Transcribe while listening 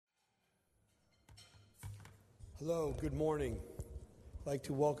Hello, good morning. I'd like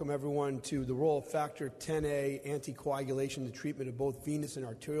to welcome everyone to the role of Factor 10A anticoagulation, the treatment of both venous and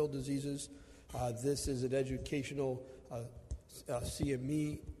arterial diseases. This is an educational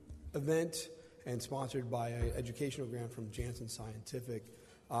CME event and sponsored by an educational grant from Janssen Scientific.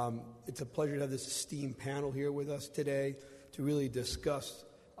 It's a pleasure to have this esteemed panel here with us today to really discuss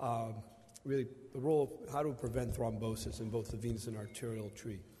the role of how to prevent thrombosis in both the venous and arterial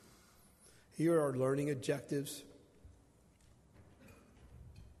tree. Here are our learning objectives.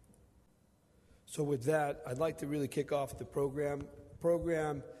 So with that, I'd like to really kick off the program. The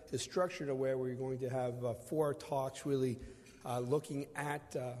program is structured in a way where we're going to have 4 talks really looking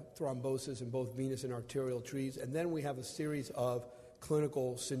at thrombosis in both venous and arterial trees. And then we have a series of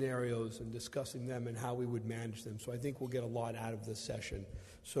clinical scenarios and discussing them and how we would manage them. So I think we'll get a lot out of this session.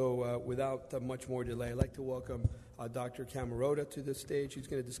 So without much more delay, I'd like to welcome Dr. Komerota to the stage. He's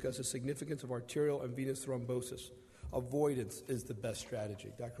going to discuss the significance of arterial and venous thrombosis. Avoidance is the best strategy.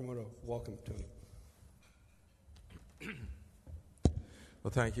 Dr. Komerota, welcome, Tony. Well,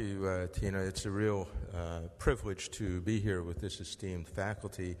 thank you, Tina. It's a real privilege to be here with this esteemed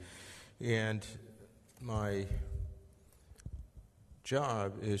faculty. And my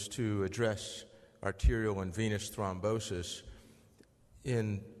job is to address arterial and venous thrombosis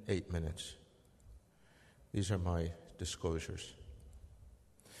in 8 minutes. These are my disclosures.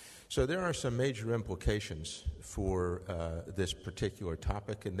 So there are some major implications for this particular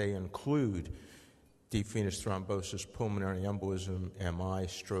topic, and they include deep venous thrombosis, pulmonary embolism, MI,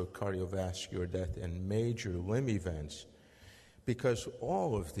 stroke, cardiovascular death, and major limb events, because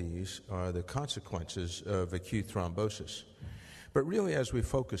all of these are the consequences of acute thrombosis. But really, as we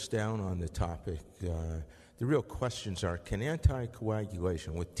focus down on the topic, the real questions are, can anticoagulation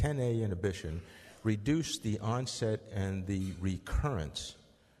with 10A inhibition reduce the onset and the recurrence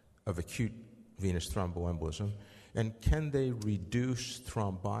of acute venous thromboembolism, and can they reduce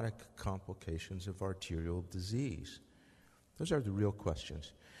thrombotic complications of arterial disease? Those are the real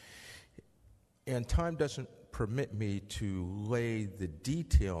questions. And time doesn't permit me to lay the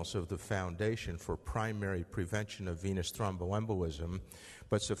details of the foundation for primary prevention of venous thromboembolism,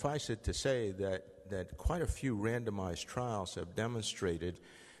 but suffice it to say that quite a few randomized trials have demonstrated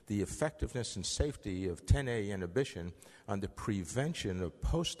the effectiveness and safety of 10A inhibition on the prevention of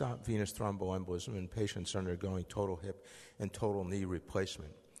post-op venous thromboembolism in patients undergoing total hip and total knee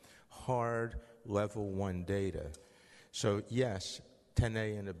replacement. Hard level 1 data. So yes,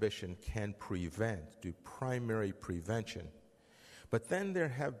 10A inhibition can do primary prevention. But then there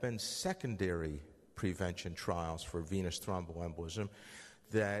have been secondary prevention trials for venous thromboembolism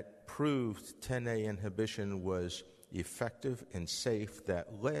that proved 10A inhibition was effective and safe, that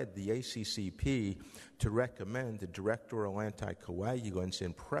led the ACCP to recommend the direct oral anticoagulants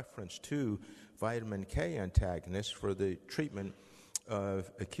in preference to vitamin K antagonists for the treatment of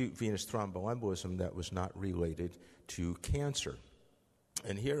acute venous thromboembolism that was not related to cancer.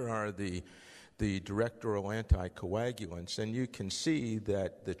 And here are the direct oral anticoagulants, and you can see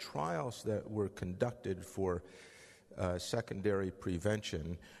that the trials that were conducted for secondary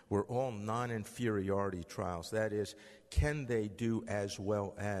prevention were all non-inferiority trials. That is, can they do as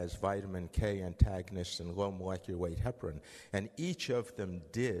well as vitamin K antagonists and low molecular weight heparin? And each of them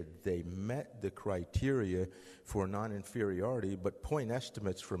did. They met the criteria for non-inferiority, but point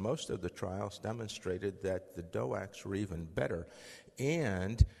estimates for most of the trials demonstrated that the DOACs were even better.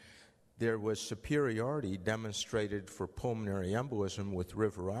 And there was superiority demonstrated for pulmonary embolism with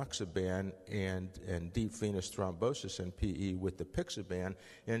rivaroxaban and deep venous thrombosis and PE with the pixaban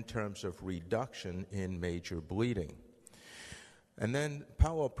in terms of reduction in major bleeding. And then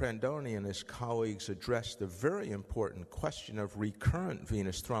Paolo Prandoni and his colleagues addressed the very important question of recurrent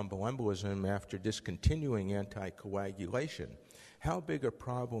venous thromboembolism after discontinuing anticoagulation. How big a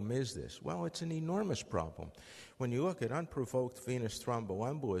problem is this? Well, it's an enormous problem. When you look at unprovoked venous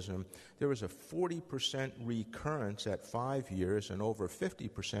thromboembolism, there was a 40% recurrence at 5 years and over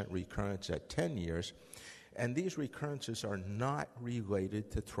 50% recurrence at 10 years. And these recurrences are not related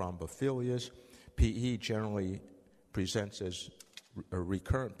to thrombophilias. PE generally presents as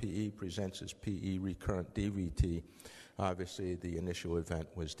recurrent PE presents as PE recurrent DVT. Obviously, the initial event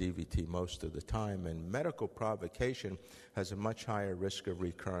was DVT most of the time, and medical provocation has a much higher risk of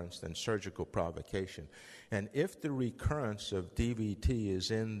recurrence than surgical provocation. And if the recurrence of DVT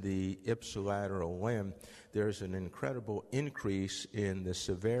is in the ipsilateral limb, there's an incredible increase in the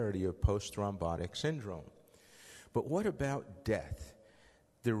severity of post-thrombotic syndrome. But what about death?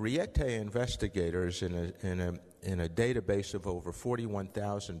 The Riete investigators in a database of over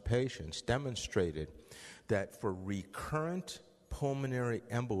 41,000 patients demonstrated that for recurrent pulmonary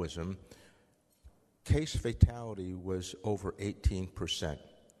embolism, case fatality was over 18%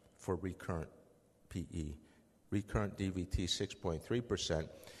 for recurrent PE. Recurrent DVT, 6.3%.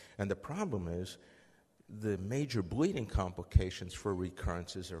 And the problem is the major bleeding complications for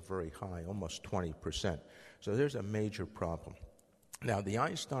recurrences are very high, almost 20%. So there's a major problem. Now, the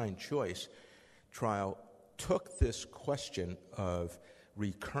Einstein Choice trial took this question of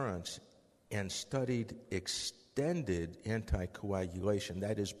recurrence and studied extended anticoagulation,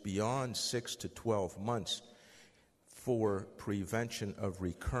 that is beyond 6 to 12 months, for prevention of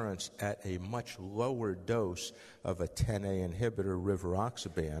recurrence at a much lower dose of a 10A inhibitor,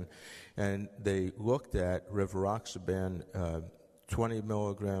 rivaroxaban. And they looked at rivaroxaban 20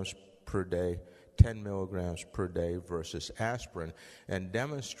 milligrams per day, 10 milligrams per day versus aspirin, and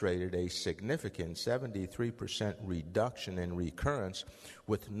demonstrated a significant 73% reduction in recurrence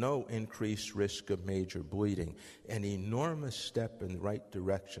with no increased risk of major bleeding, an enormous step in the right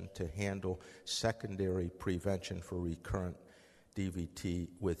direction to handle secondary prevention for recurrent DVT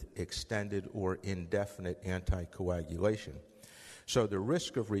with extended or indefinite anticoagulation. So the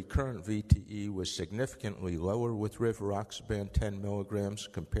risk of recurrent VTE was significantly lower with rivaroxaban 10 milligrams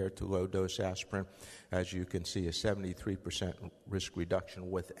compared to low-dose aspirin. As you can see, a 73% risk reduction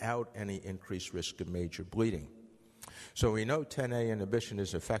without any increased risk of major bleeding. So we know 10A inhibition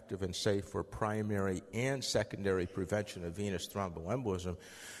is effective and safe for primary and secondary prevention of venous thromboembolism.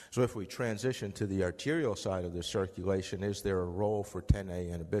 So if we transition to the arterial side of the circulation, is there a role for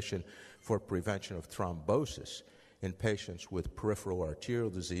 10A inhibition for prevention of thrombosis in patients with peripheral arterial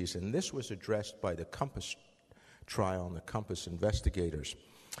disease? And this was addressed by the COMPASS trial and the COMPASS investigators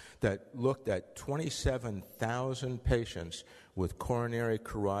that looked at 27,000 patients with coronary,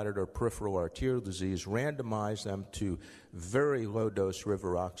 carotid, or peripheral arterial disease, randomized them to very low-dose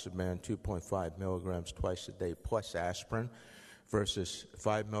rivaroxaban, 2.5 milligrams twice a day, plus aspirin, versus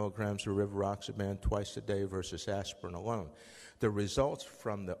 5 milligrams of rivaroxaban twice a day versus aspirin alone. The results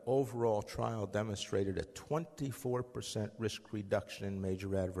from the overall trial demonstrated a 24% risk reduction in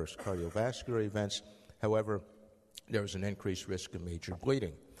major adverse cardiovascular events. However, there was an increased risk of major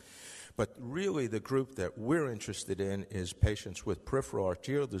bleeding. But really the group that we're interested in is patients with peripheral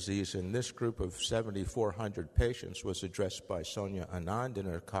arterial disease, and this group of 7,400 patients was addressed by Sonia Anand and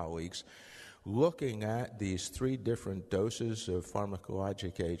her colleagues, looking at these three different doses of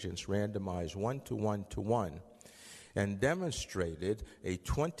pharmacologic agents randomized 1:1:1, and demonstrated a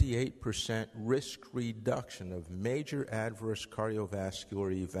 28% risk reduction of major adverse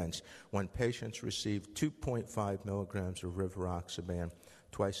cardiovascular events when patients received 2.5 milligrams of rivaroxaban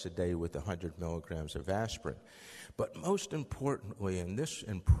twice a day with 100 milligrams of aspirin. But most importantly, and this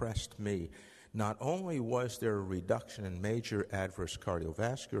impressed me, not only was there a reduction in major adverse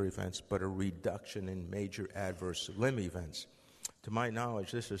cardiovascular events, but a reduction in major adverse limb events. To my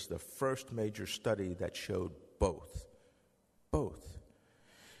knowledge, this is the first major study that showed both.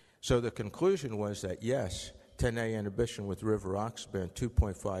 So the conclusion was that yes, 10A inhibition with rivaroxaban,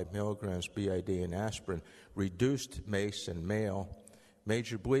 2.5 milligrams BID and aspirin, reduced MACE and male.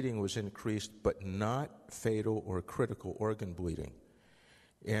 Major bleeding was increased, but not fatal or critical organ bleeding.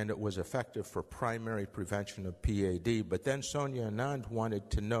 And it was effective for primary prevention of PAD. But then Sonia Anand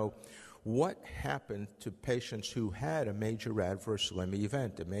wanted to know what happened to patients who had a major adverse limb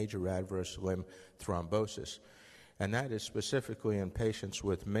event, a major adverse limb thrombosis. And that is specifically in patients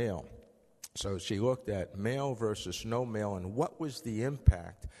with male. So she looked at male versus no male, and what was the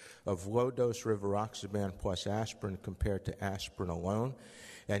impact of low-dose rivaroxaban plus aspirin compared to aspirin alone.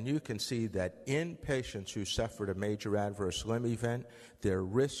 And you can see that in patients who suffered a major adverse limb event, their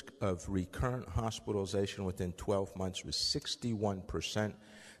risk of recurrent hospitalization within 12 months was 61%,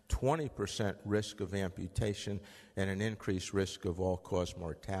 20% risk of amputation, and an increased risk of all-cause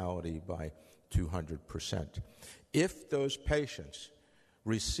mortality by 200%. If those patients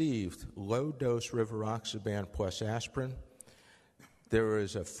received low-dose rivaroxaban plus aspirin, there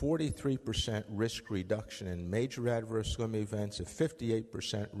is a 43% risk reduction in major adverse limb events, a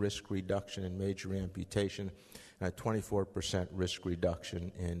 58% risk reduction in major amputation, and a 24% risk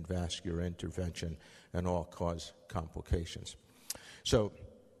reduction in vascular intervention and all-cause complications. So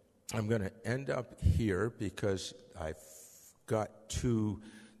I'm going to end up here because I've got to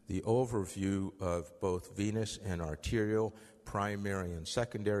the overview of both venous and arterial, primary and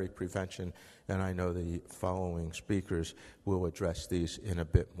secondary prevention, and I know the following speakers will address these in a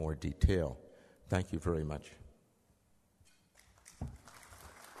bit more detail. Thank you very much.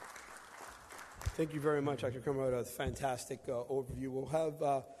 Thank you very much, Dr. Komerota. Fantastic overview. We'll have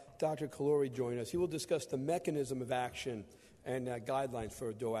Dr. Kolluri join us. He will discuss the mechanism of action and guidelines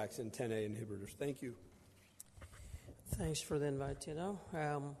for DOACs and 10A inhibitors. Thank you. Thanks for the invite,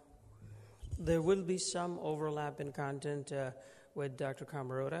 There will be some overlap in content with Dr.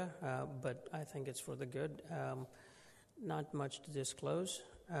 Comerota, but I think it's for the good. Not much to disclose.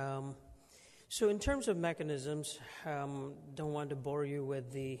 So in terms of mechanisms, don't want to bore you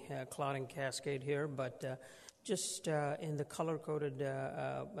with the clotting cascade here, but just in the color-coded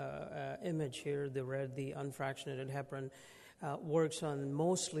image here, the red, the unfractionated heparin, works on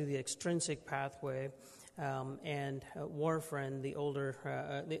mostly the extrinsic pathway, and warfarin,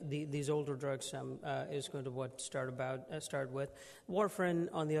 these older drugs, is going to start with. Warfarin,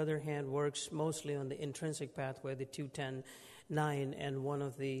 on the other hand, works mostly on the intrinsic pathway, the 210-9, and one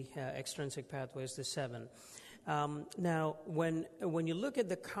of the extrinsic pathways, the 7. Now, when you look at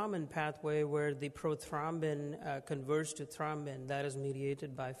the common pathway where the prothrombin converts to thrombin, that is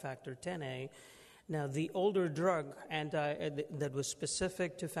mediated by factor 10A. Now, the older drug that was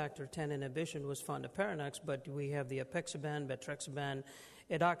specific to factor 10 inhibition was fondaparinux, but we have the apixaban, betrixaban,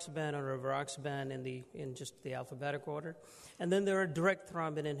 edoxaban, or rivaroxaban in just the alphabetic order. And then there are direct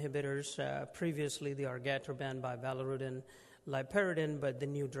thrombin inhibitors, previously the argatroban, bivalirudin, liperidin, but the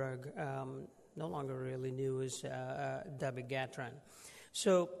new drug, no longer really new, is dabigatran.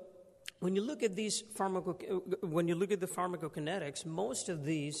 So when you look at the pharmacokinetics, most of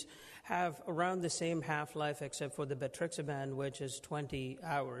these have around the same half-life except for the betrixaban, which is 20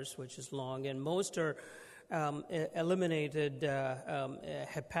 hours, which is long, and most are eliminated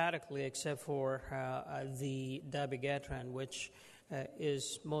hepatically except for the dabigatran, which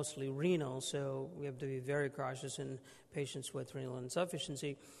is mostly renal, so we have to be very cautious in patients with renal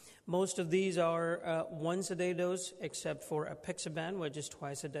insufficiency. Most of these are once-a-day dose except for apixaban, which is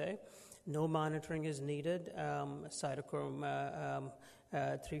twice a day. No monitoring is needed. Cytochrome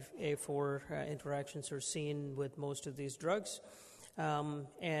 3A4 interactions are seen with most of these drugs.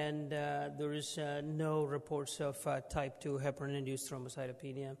 And there is no reports of type 2 heparin-induced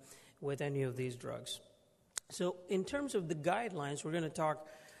thrombocytopenia with any of these drugs. So in terms of the guidelines, we're going to talk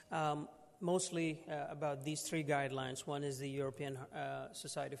mostly about these three guidelines. One is the European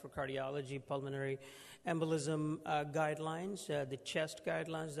Society for Cardiology Pulmonary Embolism guidelines, the CHEST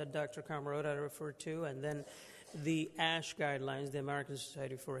guidelines that Dr. Comerota referred to, and then the ASH guidelines, the American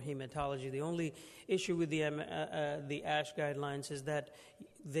Society for Hematology. The only issue with the ASH guidelines is that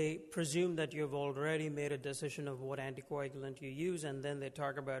they presume that you've already made a decision of what anticoagulant you use, and then they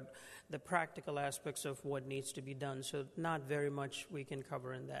talk about the practical aspects of what needs to be done. So not very much we can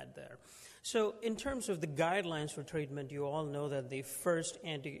cover in that there. So in terms of the guidelines for treatment, you all know that the first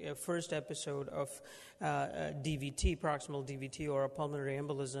episode of DVT, proximal DVT, or a pulmonary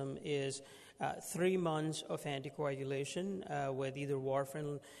embolism is 3 months of anticoagulation with either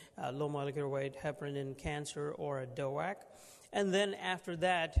warfarin, low molecular weight heparin in cancer, or a DOAC. And then after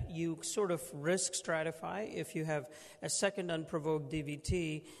that, you sort of risk stratify. If you have a second unprovoked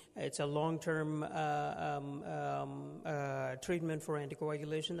DVT, it's a long-term treatment for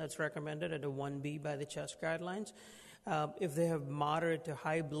anticoagulation that's recommended at a 1B by the CHEST guidelines. If they have moderate to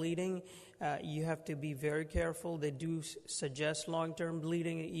high bleeding, you have to be very careful. They do suggest long-term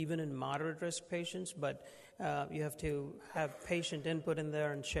bleeding even in moderate risk patients, but you have to have patient input in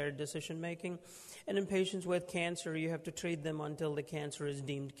there and shared decision-making. And in patients with cancer, you have to treat them until the cancer is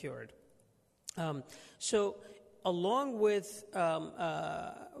deemed cured. So along with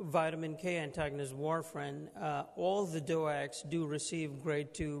vitamin K antagonist warfarin, all the DOACs do receive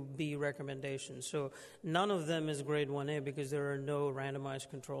grade 2B recommendations. So none of them is grade 1A because there are no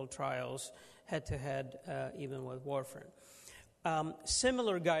randomized controlled trials head-to-head even with warfarin.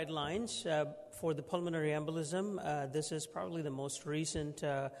 Similar guidelines for the pulmonary embolism. This is probably the most recent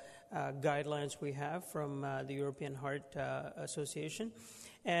guidelines we have from the European Heart Association.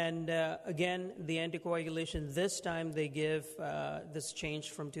 And again, the anticoagulation, this time they give, this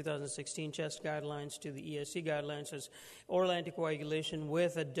changed from 2016 CHEST guidelines to the ESC guidelines, as oral anticoagulation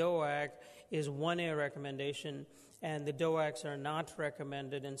with a DOAC is 1A recommendation, and the DOACs are not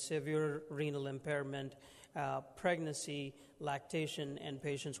recommended in severe renal impairment, pregnancy, lactation, and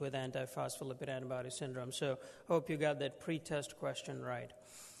patients with antiphospholipid antibody syndrome. So hope you got that pre-test question right.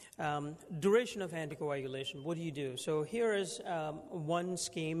 Duration of anticoagulation, what do you do? So here is one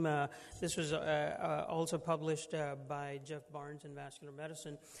scheme. This was also published by Jeff Barnes in Vascular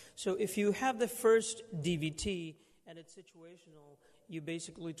Medicine. So if you have the first DVT and it's situational, you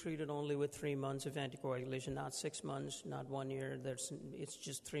basically treat it only with 3 months of anticoagulation, not 6 months, not 1 year. It's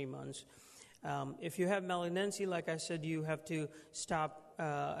just 3 months. If you have malignancy, like I said, you have to stop.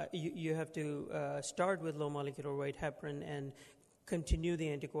 You have to start with low molecular weight heparin and continue the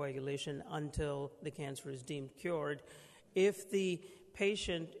anticoagulation until the cancer is deemed cured. If the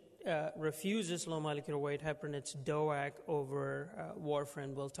patient refuses low molecular weight heparin, it's DOAC over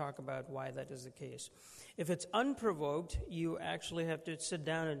warfarin. We'll talk about why that is the case. If it's unprovoked, you actually have to sit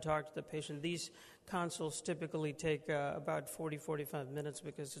down and talk to the patient. These consults typically take about 40-45 minutes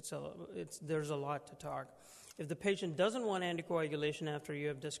because there's a lot to talk. If the patient doesn't want anticoagulation after you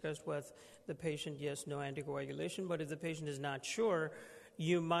have discussed with the patient, yes, no anticoagulation. But if the patient is not sure,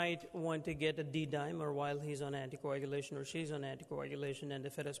 you might want to get a D-dimer while he's on anticoagulation or she's on anticoagulation, and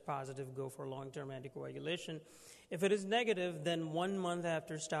if it is positive, go for long-term anticoagulation. If it is negative, then 1 month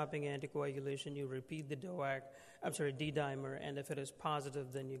after stopping anticoagulation, you repeat the D-dimer, and if it is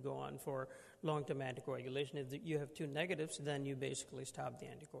positive, then you go on for long-term anticoagulation. If you have 2 negatives, then you basically stop the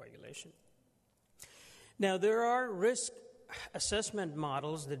anticoagulation. Now, there are risk assessment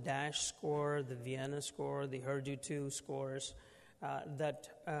models, the DASH score, the Vienna score, the HER2 scores, that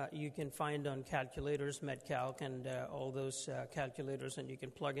you can find on calculators, MedCalc, and all those calculators, and you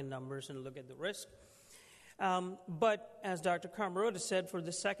can plug in numbers and look at the risk. But as Dr. Komerota said, for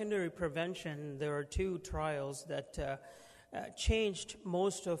the secondary prevention, there are 2 trials that changed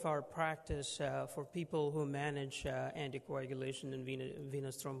most of our practice for people who manage anticoagulation and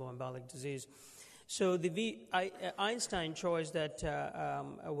venous thromboembolic disease. So the Einstein choice that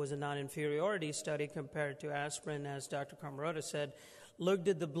was a non-inferiority study compared to aspirin, as Dr. Comerota said, looked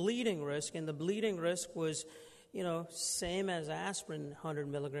at the bleeding risk, and the bleeding risk was, same as aspirin, 100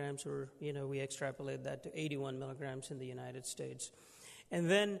 milligrams, or, we extrapolate that to 81 milligrams in the United States. And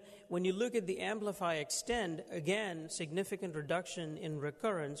then when you look at the Amplify Extend, again, significant reduction in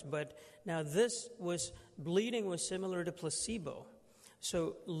recurrence, but now bleeding was similar to placebo.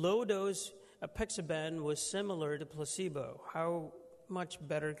 So low-dose apixaban was similar to placebo. How much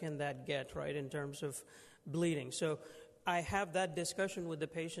better can that get, right, in terms of bleeding? So I have that discussion with the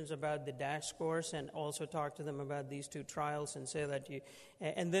patients about the DASH scores and also talk to them about these 2 trials and say that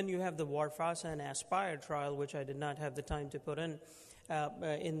and then you have the Warfasa and Aspire trial, which I did not have the time to put in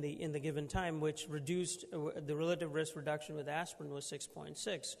the given time, which reduced the relative risk reduction with aspirin was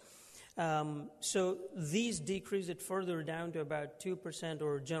 6.6. So these decrease it further down to about 2%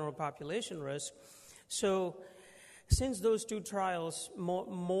 or general population risk. So since those 2 trials,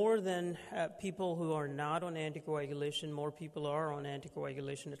 more than people who are not on anticoagulation, more people are on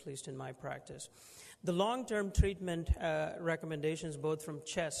anticoagulation, at least in my practice. The long-term treatment recommendations, both from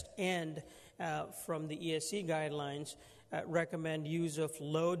CHEST and from the ESC guidelines, recommend use of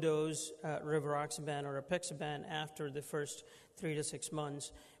low-dose rivaroxaban or apixaban after the first 3 to 6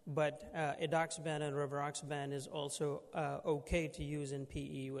 months. But edoxaban and rivaroxaban is also okay to use in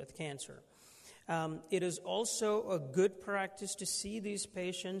PE with cancer. It is also a good practice to see these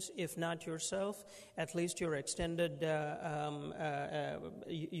patients, if not yourself, at least your extended,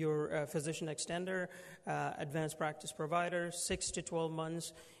 your physician extender, advanced practice provider, 6 to 12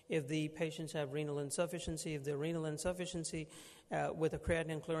 months if the patients have renal insufficiency. If the renal insufficiency with a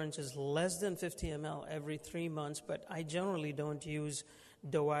creatinine clearance is less than 50 ml every 3 months, but I generally don't use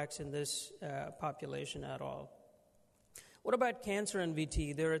DOACs in this population at all. What about cancer and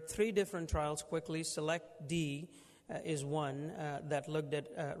VT? There are 3 different trials quickly. SELECT-D is one that looked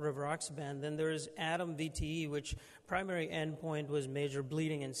at rivaroxaban. Then there is ATOM-VTE, which primary endpoint was major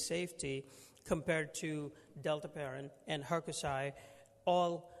bleeding and safety compared to deltaparin and Hercosai.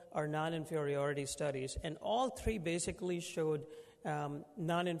 All are non-inferiority studies, and all 3 basically showed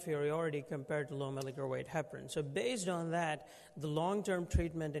non-inferiority compared to low molecular weight heparin. So based on that, the long-term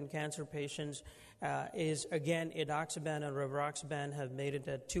treatment in cancer patients is, again, edoxaban and rivaroxaban have made it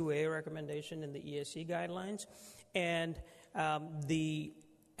a 2A recommendation in the ESC guidelines. And the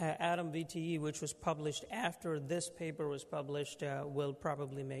ATOM-VTE, which was published after this paper was published, will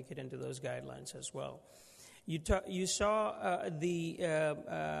probably make it into those guidelines as well. You saw the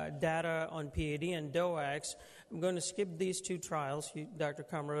data on PAD and DOACs. I'm going to skip these 2 trials Dr.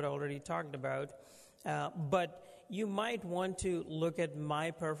 Komerota already talked about, but you might want to look at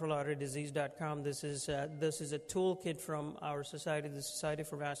myperipheralaarterydisease.com. This is a toolkit from our society, the Society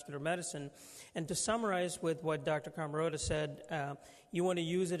for Vascular Medicine. And to summarize with what Dr. Komerota said, you want to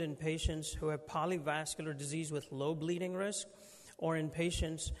use it in patients who have polyvascular disease with low bleeding risk, or in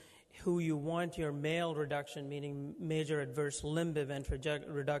patients who you want your male reduction, meaning major adverse limb event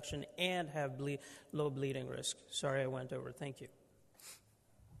reduction, and have low bleeding risk. Sorry I went over. Thank you.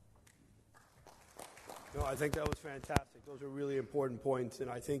 No, I think that was fantastic. Those are really important points,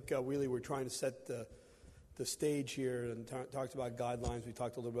 and I think really we're trying to set the stage here and talked about guidelines. We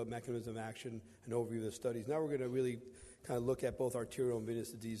talked a little about mechanism of action and overview of the studies. Now we're going to really kind of look at both arterial and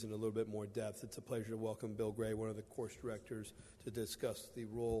venous disease in a little bit more depth. It's a pleasure to welcome Bill Gray, one of the course directors, to discuss the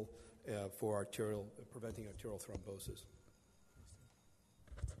role for preventing arterial thrombosis.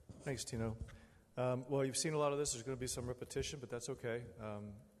 Thanks, Tino. Well, you've seen a lot of this. There's going to be some repetition, but that's okay.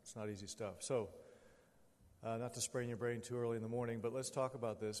 It's not easy stuff. So, not to sprain your brain too early in the morning, but let's talk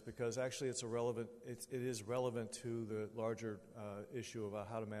about this because actually it is relevant to the larger issue about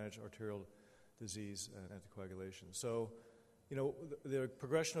how to manage arterial disease and anticoagulation. So, the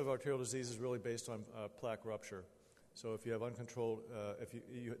progression of arterial disease is really based on plaque rupture. So if you have uncontrolled,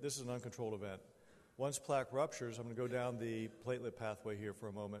 this is an uncontrolled event. Once plaque ruptures, I'm going to go down the platelet pathway here for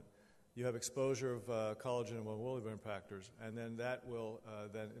a moment. You have exposure of collagen and Woollivan factors, and then that will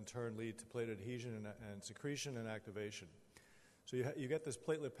then in turn lead to platelet adhesion and secretion and activation. So you get this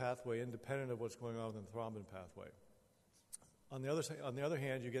platelet pathway independent of what's going on in the thrombin pathway. On the other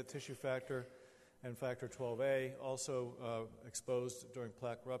hand, you get tissue factor and factor 12A also exposed during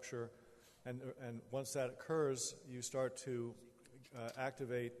plaque rupture, and once that occurs, you start to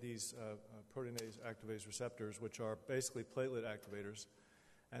activate these proteinase activase receptors, which are basically platelet activators.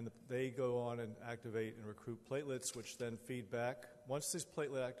 And they go on and activate and recruit platelets, which then feed back. Once this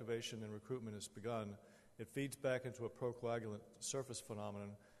platelet activation and recruitment has begun, it feeds back into a procoagulant surface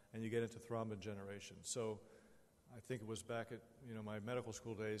phenomenon, and you get into thrombin generation. So I think it was back at my medical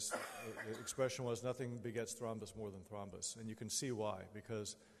school days, the expression was nothing begets thrombus more than thrombus. And you can see why,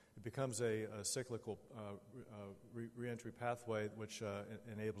 because it becomes a cyclical reentry pathway which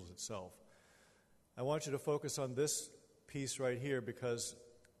enables itself. I want you to focus on this piece right here because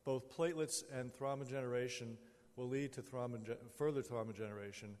both platelets and thrombin generation will lead to further thrombin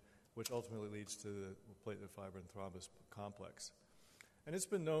generation, which ultimately leads to the platelet fibrin thrombus complex. And it's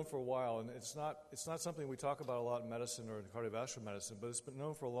been known for a while, and it's not something we talk about a lot in medicine or in cardiovascular medicine, but it's been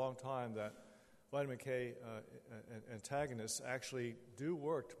known for a long time that vitamin K antagonists actually do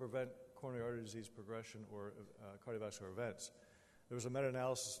work to prevent coronary artery disease progression or cardiovascular events. There was a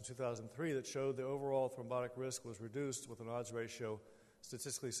meta-analysis in 2003 that showed the overall thrombotic risk was reduced with an odds ratio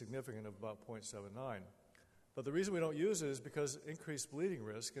statistically significant of about 0.79. But the reason we don't use it is because increased bleeding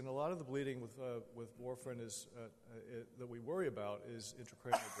risk, and a lot of the bleeding with warfarin that we worry about is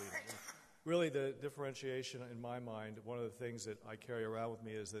intracranial bleeding. And really the differentiation in my mind, one of the things that I carry around with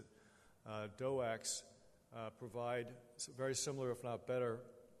me is that DOACs provide very similar, if not better,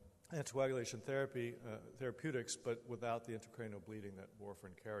 anticoagulation therapeutics, but without the intracranial bleeding that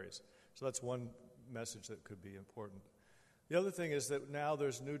warfarin carries. So that's one message that could be important. The other thing is that now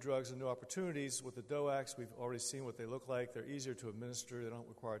there's new drugs and new opportunities with the DOACs. We've already seen what they look like. They're easier to administer. They don't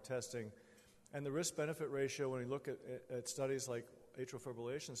require testing. And the risk-benefit ratio, when you look at studies like atrial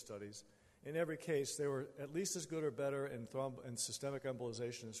fibrillation studies, in every case, they were at least as good or better in systemic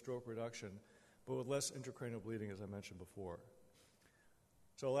embolization and stroke reduction, but with less intracranial bleeding, as I mentioned before.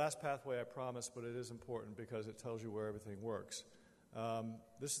 So last pathway, I promise, but it is important because it tells you where everything works.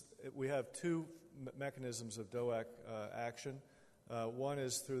 We have two mechanisms of DOAC action. One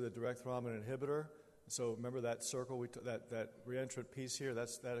is through the direct thrombin inhibitor. So remember that circle, that reentrant piece here,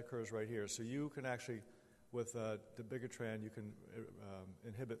 that occurs right here. So you can actually, with dabigatran, you can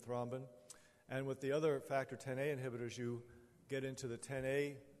inhibit thrombin. And with the other factor 10A inhibitors, you get into the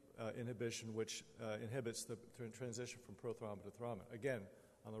 10A inhibition, which inhibits the transition from prothrombin to thrombin. Again,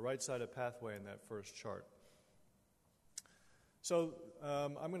 on the right side of pathway in that first chart. So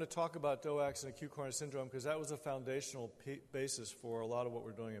I'm going to talk about DOACs and acute coronary syndrome because that was a foundational basis for a lot of what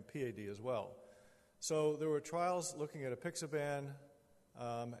we're doing in PAD as well. So there were trials looking at apixaban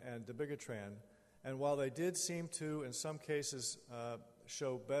and dabigatran, and while they did seem to, in some cases,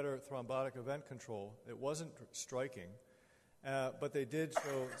 show better thrombotic event control, it wasn't striking, but they did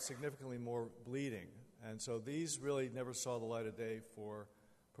show significantly more bleeding. And so these really never saw the light of day for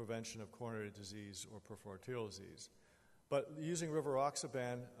prevention of coronary disease or peripheral arterial disease. But using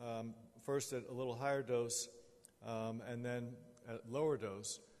rivaroxaban, first at a little higher dose and then at lower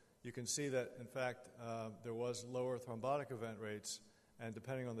dose, you can see that, in fact, there was lower thrombotic event rates, and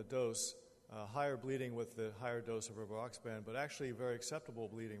depending on the dose, higher bleeding with the higher dose of rivaroxaban, but actually very acceptable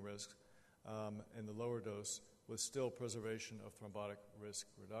bleeding risk in the lower dose with still preservation of thrombotic risk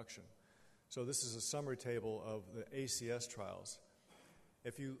reduction. So this is a summary table of the ACS trials.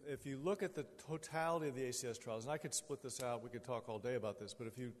 If you look at the totality of the ACS trials, and I could split this out, we could talk all day about this, but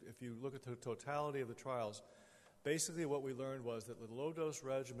if you look at the totality of the trials, basically what we learned was that the low-dose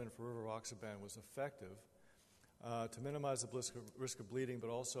regimen for rivaroxaban was effective to minimize the risk of bleeding,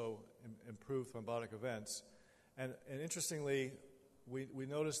 but also improve thrombotic events. And interestingly, we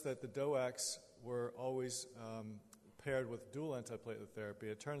noticed that the DOACs were always paired with dual antiplatelet therapy.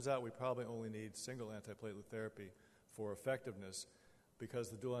 It turns out we probably only need single antiplatelet therapy for effectiveness,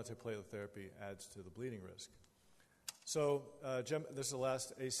 because the dual antiplatelet therapy adds to the bleeding risk. So this is the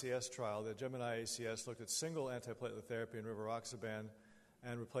last ACS trial. The Gemini ACS looked at single antiplatelet therapy in rivaroxaban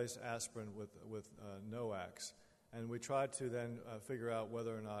and replaced aspirin with NOACs. And we tried to then figure out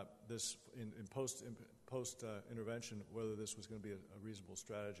whether or not this, in post intervention, whether this was going to be a reasonable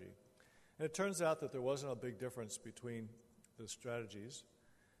strategy. And it turns out that there wasn't a big difference between the strategies.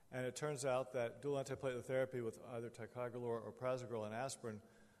 And it turns out that dual antiplatelet therapy with either ticagrelor or prasugrel and aspirin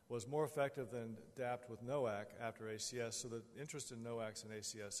was more effective than DAPT with NOAC after ACS, so the interest in NOACs and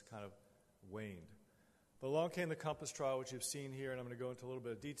ACS kind of waned. But along came the COMPASS trial, which you've seen here, and I'm going to go into a little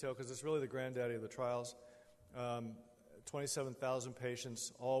bit of detail because it's really the granddaddy of the trials. 27,000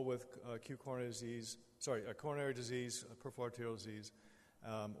 patients, all with acute coronary disease, peripheral arterial disease,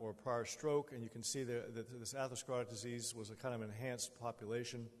 or prior stroke, and you can see that this atherosclerotic disease was a kind of enhanced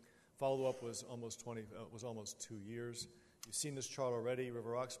population. Follow-up was almost 2 years. You've seen this chart already.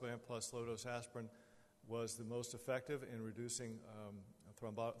 Rivaroxaban plus low-dose aspirin was the most effective in reducing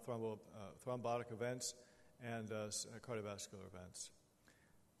thrombotic events and cardiovascular events.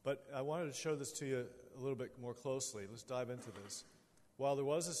 But I wanted to show this to you a little bit more closely. Let's dive into this. While there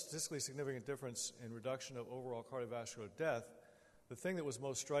was a statistically significant difference in reduction of overall cardiovascular death, the thing that was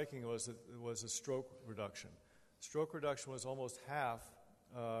most striking was a stroke reduction. Stroke reduction was almost half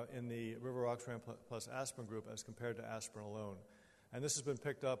in the rivaroxaban plus aspirin group as compared to aspirin alone. And this has been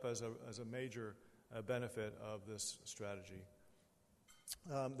picked up as a major benefit of this strategy.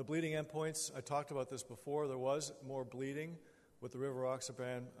 The bleeding endpoints, I talked about this before. There was more bleeding with the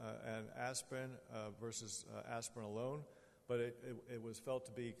rivaroxaban and aspirin versus aspirin alone, but it was felt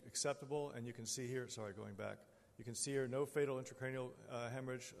to be acceptable. And you can see here, you can see here no fatal intracranial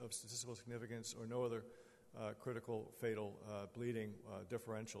hemorrhage of statistical significance or no other critical fatal bleeding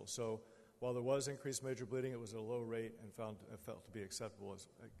differential. So while there was increased major bleeding, it was at a low rate and felt to be acceptable as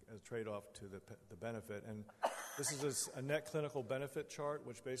a trade-off to the benefit. And this is a net clinical benefit chart,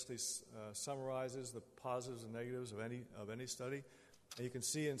 which basically summarizes the positives and negatives of any study. And you can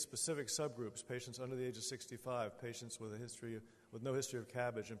see in specific subgroups, patients under the age of 65, patients with no history of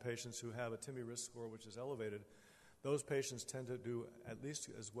CABG, and patients who have a TIMI risk score which is elevated, those patients tend to do at least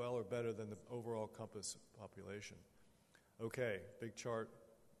as well or better than the overall COMPASS population. Okay, big chart,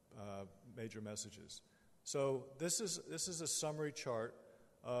 major messages. So this is a summary chart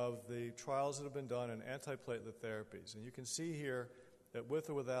of the trials that have been done in antiplatelet therapies. And you can see here that with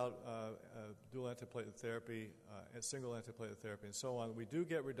or without dual antiplatelet therapy, single antiplatelet therapy, and so on, we do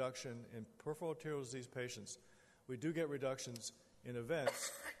get reduction in peripheral arterial disease patients. We do get reductions in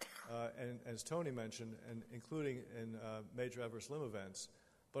events, and as Tony mentioned, and including in major adverse limb events.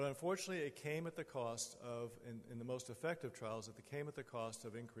 But unfortunately, it came at the cost of, in the most effective trials, it came at the cost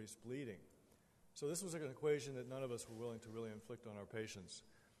of increased bleeding. So this was an equation that none of us were willing to really inflict on our patients.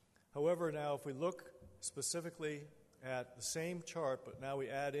 However, now if we look specifically at the same chart, but now we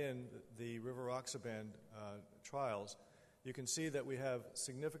add in the rivaroxaban trials, you can see that we have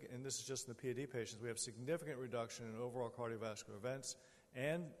significant, and this is just in the PAD patients, we have significant reduction in overall cardiovascular events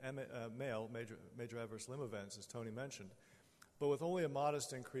and major adverse limb events, as Tony mentioned, but with only a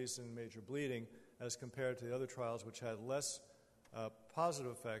modest increase in major bleeding as compared to the other trials, which had less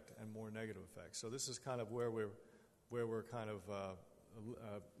positive effect and more negative effect. So this is kind of where we're kind of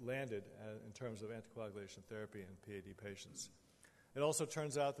landed in terms of anticoagulation therapy in PAD patients. It also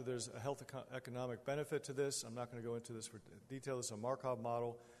turns out that there's a health economic benefit to this. I'm not going to go into this for detail. This is a Markov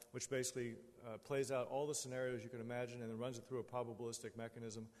model, which basically plays out all the scenarios you can imagine and then runs it through a probabilistic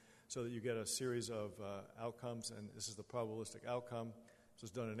mechanism so that you get a series of outcomes, and this is the probabilistic outcome. This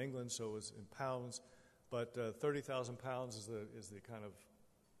was done in England, so it was in pounds, but 30,000 pounds is the kind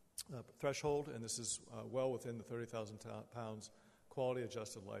of threshold, and this is well within the 30,000 pounds quality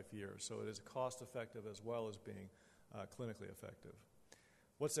adjusted life year. So it is cost-effective as well as being clinically effective.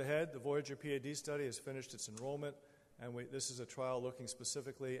 What's ahead? The Voyager PAD study has finished its enrollment, and this is a trial looking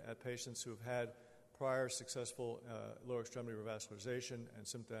specifically at patients who have had prior successful lower extremity revascularization and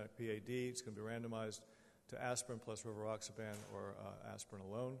symptomatic PAD. It's going to be randomized to aspirin plus rivaroxaban or aspirin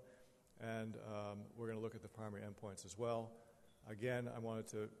alone, and we're going to look at the primary endpoints as well. Again, I wanted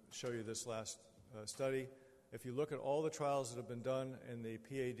to show you this last study. If you look at all the trials that have been done in the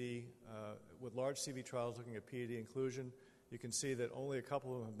PAD, with large CV trials looking at PAD inclusion, you can see that only a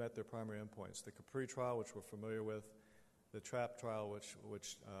couple of them have met their primary endpoints. The Capri trial, which we're familiar with, the TRAP trial,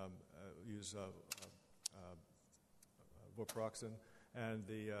 which use voraporoxine, and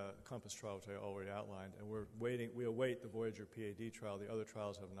the COMPASS trial, which I already outlined. And we await the Voyager PAD trial. The other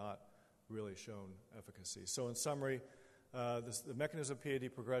trials have not really shown efficacy. So in summary, the mechanism of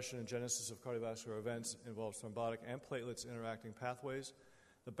PAD progression and genesis of cardiovascular events involves thrombotic and platelets interacting pathways.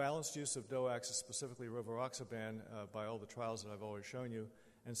 The balanced use of DOACs, specifically rivaroxaban, by all the trials that I've already shown you,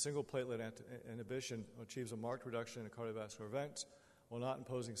 and single platelet inhibition achieves a marked reduction in cardiovascular events while not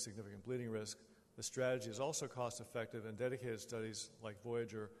imposing significant bleeding risk. The strategy is also cost-effective, and dedicated studies like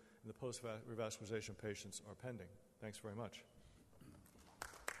Voyager in the post-revascularization patients are pending. Thanks very much.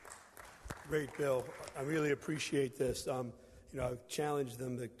 Great, Bill. I really appreciate this. I've challenged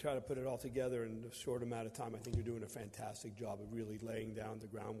them to try to put it all together in a short amount of time. I think you're doing a fantastic job of really laying down the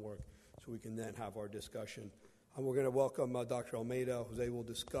groundwork so we can then have our discussion. And we're going to welcome Dr. Almeida, who's able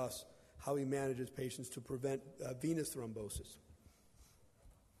to discuss how he manages patients to prevent venous thrombosis.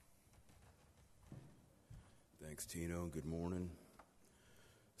 Thanks, Tino. Good morning.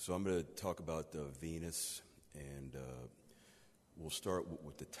 So I'm going to talk about venous, and we'll start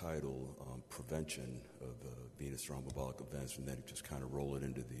with the title, Prevention of Venous Thromboembolic Events, and then just kind of roll it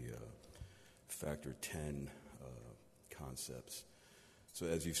into the Factor 10 concepts. So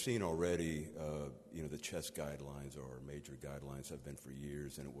as you've seen already, the chest guidelines are major guidelines, have been for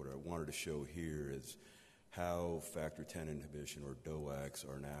years, and what I wanted to show here is how Factor 10 inhibition, or DOACs,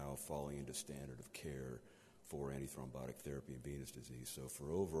 are now falling into standard of care for antithrombotic therapy in venous disease. So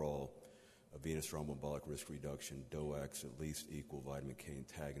for overall venous thromboembolic risk reduction, DOACs at least equal vitamin K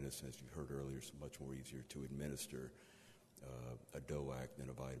antagonists. As you heard earlier, it's much more easier to administer a DOAC than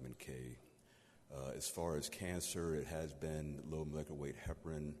a vitamin K. As far as cancer, it has been low molecular weight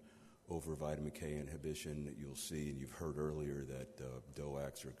heparin over vitamin K inhibition. You'll see, and you've heard earlier, that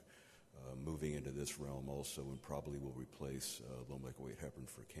DOACs are moving into this realm also, and probably will replace low molecular weight heparin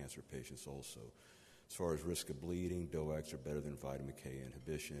for cancer patients also. As far as risk of bleeding, DOACs are better than vitamin K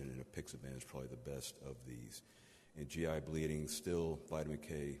inhibition, and apixaban is probably the best of these. In GI bleeding, still vitamin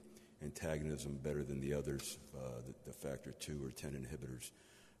K antagonism better than the others, the factor 2 or 10 inhibitors,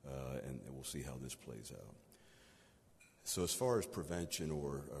 and we'll see how this plays out. So as far as prevention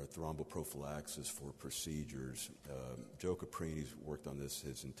or thromboprophylaxis for procedures, Joe Caprini's worked on this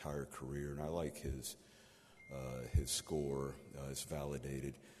his entire career, and I like his score. It's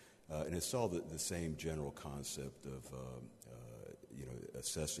validated. And it's all the same general concept of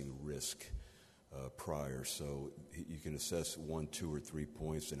assessing risk prior. So you can assess 1, 2, or 3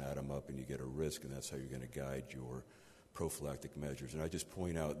 points and add them up, and you get a risk, and that's how you're going to guide your prophylactic measures. And I just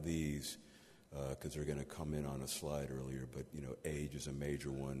point out these because they're going to come in on a slide earlier. But age is a major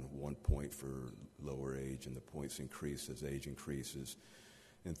one. 1 point for lower age, and the points increase as age increases.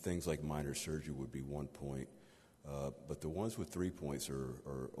 And things like minor surgery would be 1 point. But the ones with 3 points are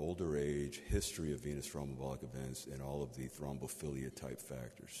older age, history of venous thromboembolic events, and all of the thrombophilia type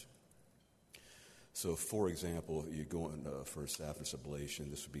factors. So, for example, you're going for a saphenous ablation,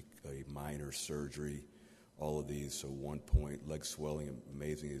 this would be a minor surgery. All of these, so 1 point. Leg swelling,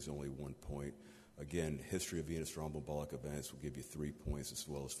 amazing, is only 1 point. Again, history of venous thromboembolic events will give you 3 points, as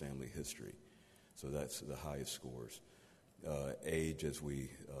well as family history. So that's the highest scores. Age, as we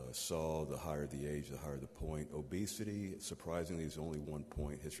saw, the higher the age, the higher the point. Obesity, surprisingly, is only 1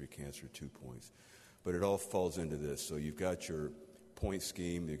 point. History of cancer, 2 points. But it all falls into this. So you've got your point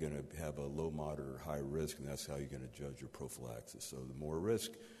scheme. You're going to have a low, moderate, or high risk, and that's how you're going to judge your prophylaxis. So the more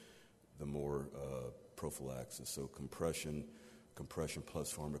risk, the more prophylaxis. So compression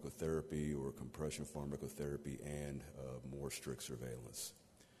plus pharmacotherapy, or compression pharmacotherapy and more strict surveillance.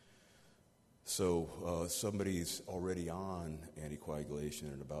 So somebody's already on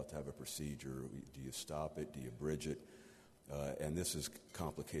anticoagulation and about to have a procedure. Do you stop it? Do you bridge it? And this is a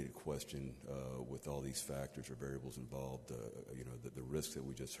complicated question with all these factors or variables involved. The risk that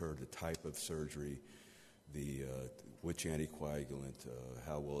we just heard, the type of surgery, which anticoagulant,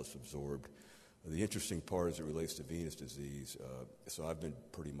 how well it's absorbed. The interesting part as it relates to venous disease, so I've been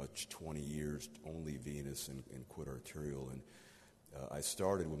pretty much 20 years only venous and quit arterial, and I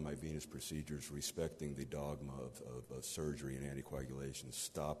started with my venous procedures respecting the dogma of surgery and anticoagulation,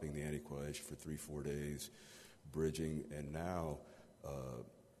 stopping the anticoagulation for 3-4 days, bridging, and now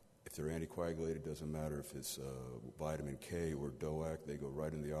if they're anticoagulated, doesn't matter if it's vitamin K or DOAC, they go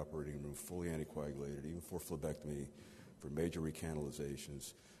right in the operating room, fully anticoagulated, even for phlebectomy, for major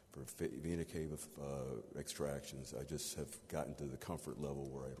recanalizations, for vena cava extractions. I just have gotten to the comfort level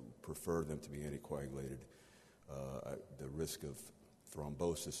where I prefer them to be anticoagulated. The risk of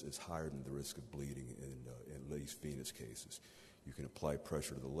thrombosis is higher than the risk of bleeding in at least venous cases. You can apply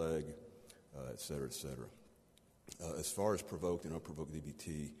pressure to the leg, et cetera, et cetera. As far as provoked and unprovoked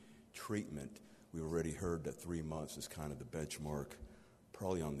DVT treatment, we've already heard that 3 months is kind of the benchmark,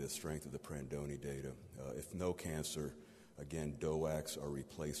 probably on the strength of the Prandoni data. If no cancer, again, DOACs are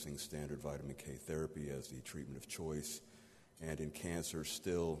replacing standard vitamin K therapy as the treatment of choice. And in cancer,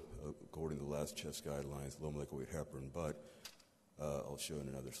 still, according to the last chest guidelines, low molecular weight heparin, but I'll show in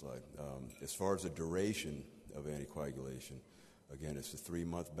another slide. As far as the duration of anticoagulation, again, it's a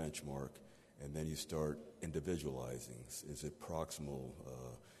 3-month benchmark, And then you start individualizing. Is it proximal?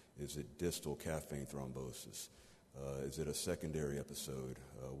 Is it distal calf vein thrombosis? Is it a secondary episode?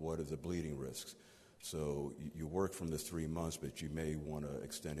 What are the bleeding risks? So you work from the 3 months, but you may want to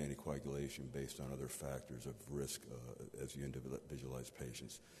extend anticoagulation based on other factors of risk as you individualize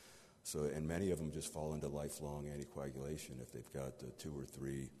patients. So, and many of them just fall into lifelong anticoagulation if they've got 2 or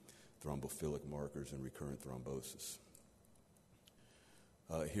 3 thrombophilic markers and recurrent thrombosis.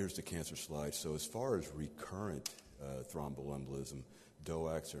 Here's the cancer slide. So as far as recurrent thromboembolism,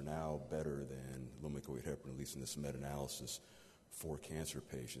 DOACs are now better than low molecular weight heparin, at least in this meta-analysis, for cancer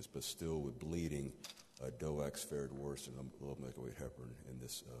patients, but still with bleeding, DOACs fared worse than low molecular weight heparin in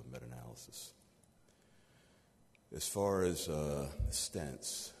this meta-analysis. As far as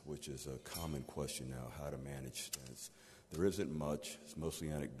stents, which is a common question now, how to manage stents, there isn't much. It's mostly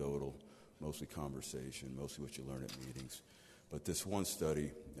anecdotal, mostly conversation, mostly what you learn at meetings. But this one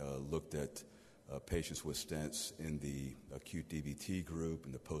study looked at patients with stents in the acute DVT group,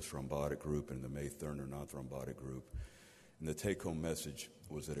 in the post-thrombotic group, and in the May-Thurner non-thrombotic group. And the take-home message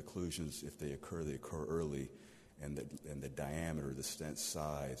was that occlusions, if they occur early, and the diameter, the stent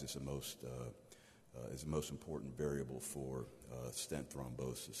size, is the most important variable for stent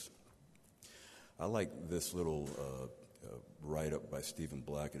thrombosis. I like this little write-up by Stephen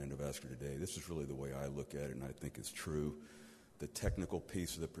Black in Endovascular Today. This is really the way I look at it, and I think it's true. The technical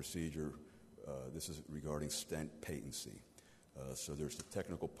piece of the procedure, this is regarding stent patency. So there's the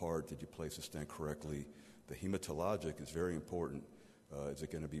technical part. Did you place the stent correctly? The hematologic is very important. Is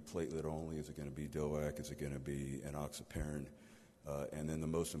it going to be platelet only? Is it going to be DOAC? Is it going to be enoxaparin? And then the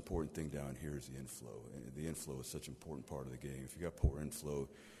most important thing down here is the inflow. And the inflow is such an important part of the game. If you've got poor inflow,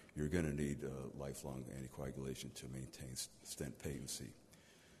 you're going to need lifelong anticoagulation to maintain stent patency.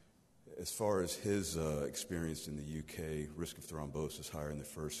 As far as his experience in the UK, risk of thrombosis higher in the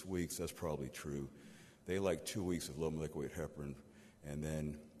first weeks, that's probably true. They like 2 weeks of low molecular weight heparin and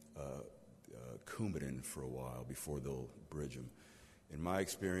then Coumadin for a while before they'll bridge them. In my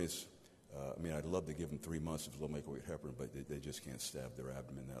experience, I'd love to give them 3 months of low molecular weight heparin, but they just can't stab their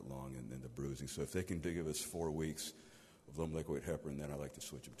abdomen that long and then the bruising. So if they can give us 4 weeks of low molecular weight heparin, then I like to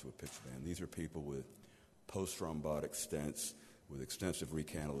switch them to a Pixaban. These are people with post-thrombotic stents with extensive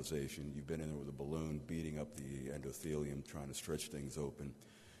recanalization. You've been in there with a balloon beating up the endothelium, trying to stretch things open.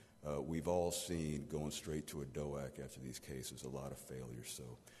 We've all seen going straight to a DOAC after these cases, a lot of failures.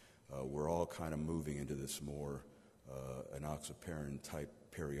 So we're all kind of moving into this more enoxaparin-type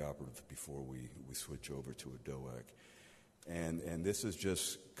perioperative before we switch over to a DOAC. And this is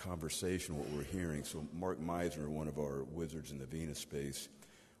just conversation, what we're hearing. So Mark Meisner, one of our wizards in the venous space,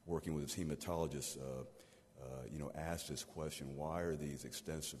 working with his hematologist, asked this question: why are these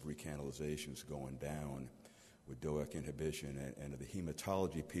extensive recanalizations going down with DOAC inhibition? And the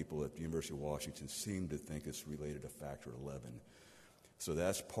hematology people at the University of Washington seem to think it's related to factor 11. So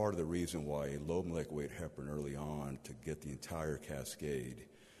that's part of the reason why a low molecular weight heparin early on to get the entire cascade,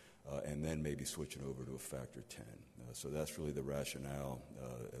 and then maybe switching over to a factor 10. So that's really the rationale,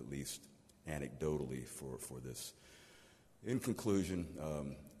 at least anecdotally, for this. In conclusion,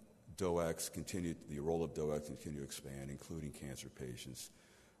 the role of DOACs continue to expand, including cancer patients.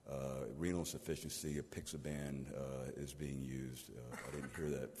 Renal insufficiency, a Pixaban is being used. I didn't hear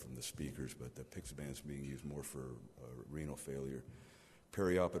that from the speakers, but the Pixaban is being used more for renal failure.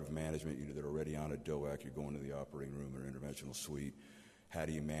 Perioperative management, they're already on a DOAC, you're going to the operating room or interventional suite. How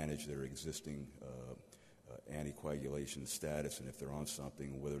do you manage their existing anticoagulation status, and if they're on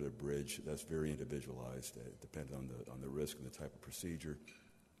something, whether they're bridged? That's very individualized. It depends on the risk and the type of procedure.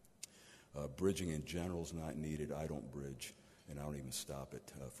 Bridging in general is not needed. I don't bridge, and I don't even stop it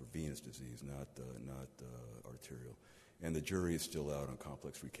for venous disease, not arterial. And the jury is still out on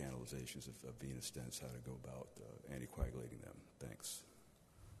complex recanalizations of venous stents, how to go about anticoagulating them. Thanks.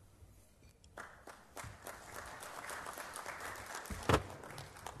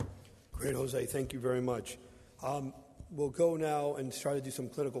 Great, Jose. Thank you very much. We'll go now and try to do some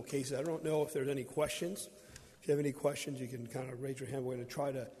clinical cases. I don't know if there's any questions. If you have any questions, you can kind of raise your hand. We're going to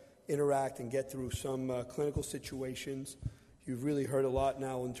try to interact and get through some clinical situations. You've really heard a lot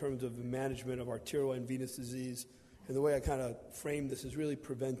now in terms of the management of arterial and venous disease. And the way I kind of frame this is really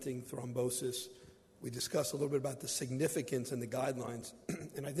preventing thrombosis. We discussed a little bit about the significance and the guidelines.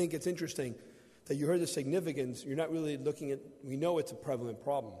 And I think it's interesting that you heard the significance. You're not really looking at, we know it's a prevalent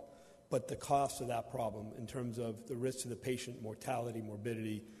problem, but the cost of that problem in terms of the risk to the patient, mortality,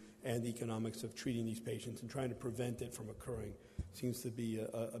 morbidity, and the economics of treating these patients and trying to prevent it from occurring seems to be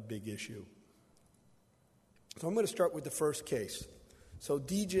a big issue. So I'm going to start with the first case. So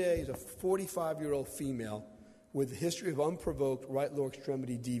DJ is a 45-year-old female with a history of unprovoked right lower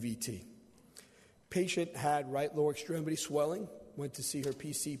extremity DVT. Patient had right lower extremity swelling, went to see her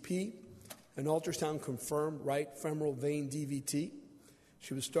PCP. An ultrasound confirmed right femoral vein DVT.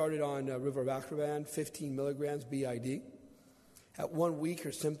 She was started on rivaroxaban, 15 milligrams BID. At 1 week,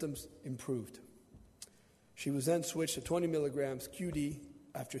 her symptoms improved. She was then switched to 20 milligrams QD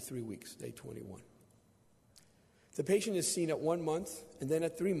after 3 weeks, day 21. The patient is seen at 1 month and then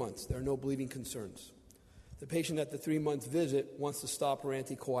at 3 months. There are no bleeding concerns. The patient at the 3-month visit wants to stop her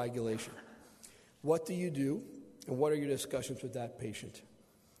anticoagulation. What do you do, and what are your discussions with that patient?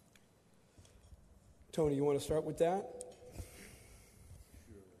 Tony, you want to start with that?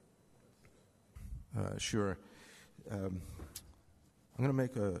 Sure. I'm going to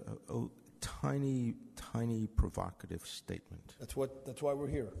make a tiny provocative statement. That's why we're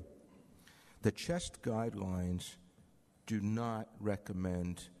here. The chest guidelines do not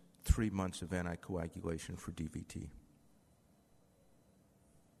recommend 3 months of anticoagulation for DVT.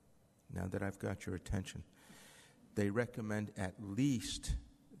 Now that I've got your attention, they recommend at least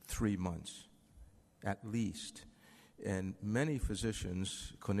 3 months. At least. And many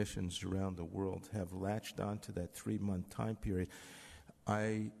physicians, clinicians around the world have latched onto that 3-month time period.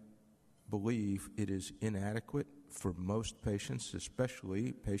 I believe it is inadequate for most patients,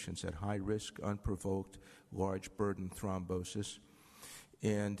 especially patients at high risk, unprovoked, large burden thrombosis.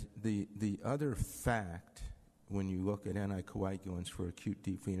 And the other fact, when you look at anticoagulants for acute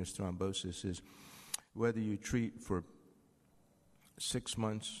deep venous thrombosis, is whether you treat for 6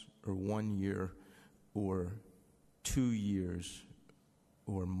 months or 1 year or 2 years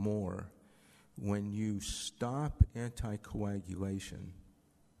or more, when you stop anticoagulation,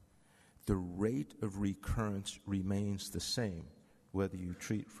 the rate of recurrence remains the same, whether you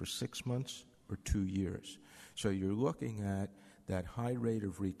treat for 6 months or 2 years. So you're looking at that high rate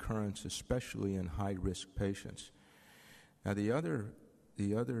of recurrence, especially in high-risk patients. Now, the other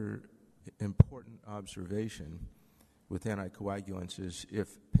important observation with anticoagulants is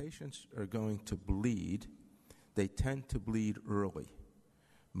if patients are going to bleed, they tend to bleed early.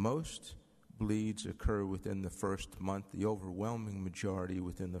 Most bleeds occur within the first month, the overwhelming majority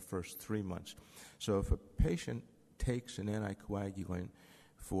within the first 3 months. So if a patient takes an anticoagulant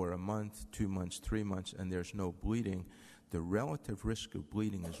for a month, 2 months, 3 months, and there's no bleeding, the relative risk of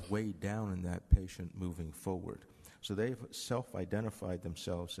bleeding is way down in that patient moving forward. So they've self-identified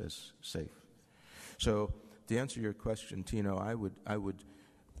themselves as safe. So to answer your question, Tino, I would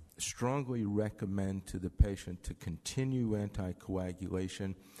strongly recommend to the patient to continue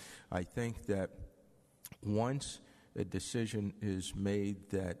anticoagulation. I think that once a decision is made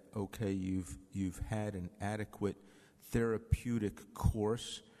that, okay, you've had an adequate therapeutic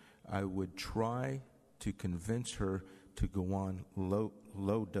course, I would try to convince her to go on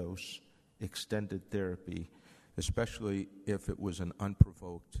low dose extended therapy, especially if it was an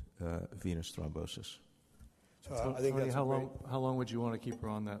unprovoked venous thrombosis. So I think Tony, that's how long would you want to keep her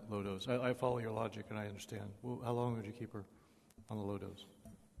on that low dose? I follow your logic and I understand. Well, how long would you keep her on the low dose?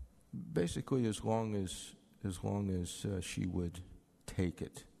 Basically, as long as she would take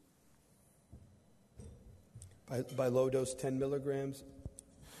it. By low dose, 10 milligrams?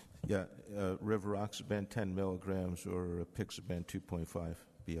 Yeah, rivaroxaban 10 milligrams or apixaban 2.5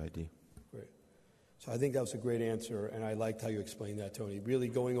 BID. Great. So I think that was a great answer, and I liked how you explained that, Tony. Really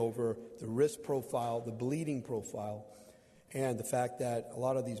going over the risk profile, the bleeding profile, and the fact that a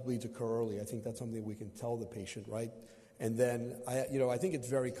lot of these bleeds occur early. I think that's something we can tell the patient, right? And then, I think it's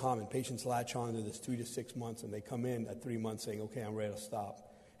very common. Patients latch on to this 3 to 6 months, and they come in at 3 months saying, okay, I'm ready to stop.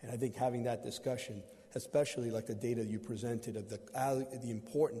 And I think having that discussion, especially like the data you presented of the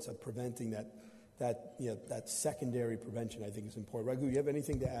importance of preventing that secondary prevention, I think is important. Raghu, you have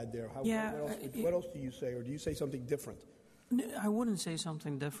anything to add there? What else do you say, or do you say something different? I wouldn't say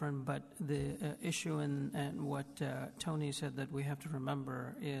something different, but the issue and what Tony said that we have to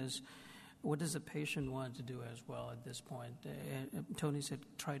remember is, what does the patient want to do as well at this point? Tony said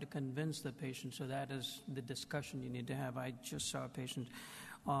try to convince the patient, so that is the discussion you need to have. I just saw a patient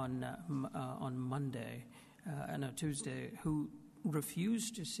on Tuesday who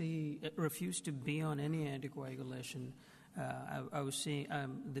refused to be on any anticoagulation. I was seeing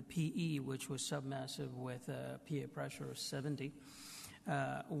the PE, which was submassive with a PA pressure of 70.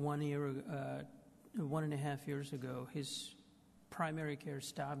 1.5 years ago, his primary care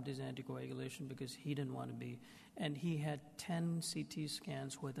stopped his anticoagulation because he didn't want to be. And he had 10 CT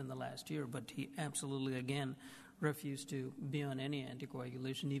scans within the last year, but he absolutely, again, refused to be on any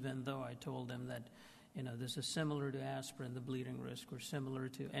anticoagulation, even though I told him that, this is similar to aspirin, the bleeding risk, or similar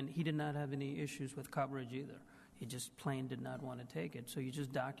to, and he did not have any issues with coverage either. He just plain did not want to take it. So you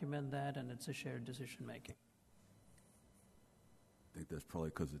just document that, and it's a shared decision-making. think that's probably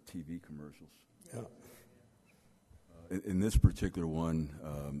because of TV commercials. Yeah. In this particular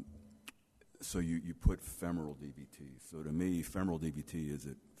one, so you put femoral DVT. So to me, femoral DVT, is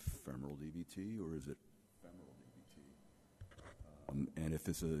it femoral DVT or is it femoral DVT? And if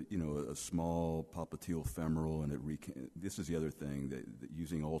it's a small popliteal femoral, and this is the other thing, that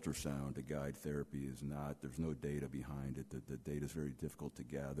using ultrasound to guide therapy is not. There's no data behind it. The data is very difficult to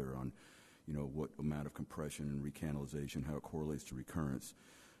gather on, what amount of compression and recanalization, how it correlates to recurrence.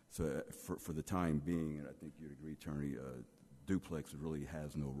 So for the time being, and I think you'd agree, Tony, duplex really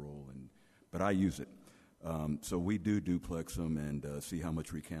has no role, but I use it. So we do duplex them and see how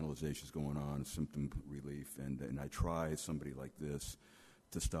much recanalization is going on, symptom relief, and I try somebody like this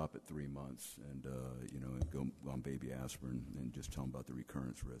to stop at 3 months and go on baby aspirin and just tell them about the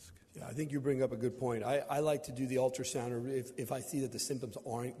recurrence risk. Yeah, I think you bring up a good point. I like to do the ultrasound if I see that the symptoms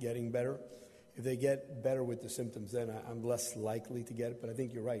aren't getting better. If they get better with the symptoms, then I'm less likely to get it. But I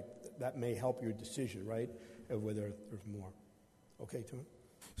think you're right. That may help your decision, right, of whether there's more. Okay, Tony?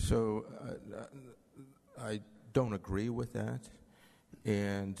 So I don't agree with that.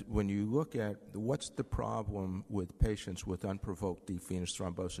 And when you look at what's the problem with patients with unprovoked deep venous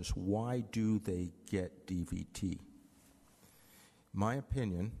thrombosis, why do they get DVT? My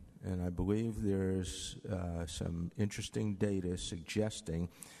opinion, and I believe there's some interesting data suggesting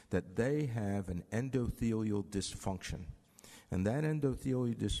that they have an endothelial dysfunction. And that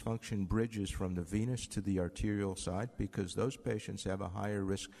endothelial dysfunction bridges from the venous to the arterial side because those patients have a higher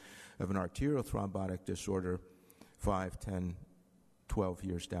risk of an arterial thrombotic disorder 5, 10, 12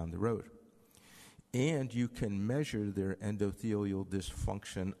 years down the road. And you can measure their endothelial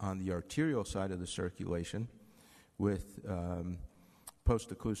dysfunction on the arterial side of the circulation with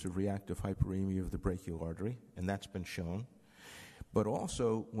post-occlusive reactive hyperemia of the brachial artery, and that's been shown. But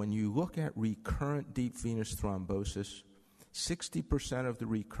also, when you look at recurrent deep venous thrombosis, 60% of the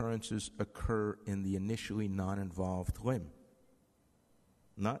recurrences occur in the initially non-involved limb.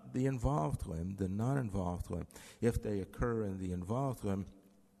 Not the involved limb, the non-involved limb. If they occur in the involved limb,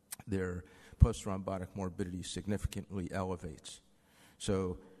 their post-thrombotic morbidity significantly elevates.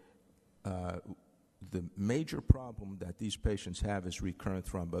 So the major problem that these patients have is recurrent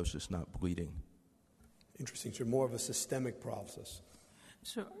thrombosis, not bleeding. Interesting. So more of a systemic process.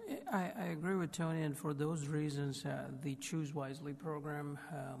 So I agree with Tony, and for those reasons, the Choose Wisely program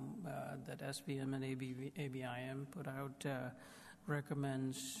that SVM and ABIM put out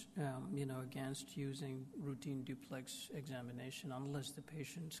recommends, against using routine duplex examination unless the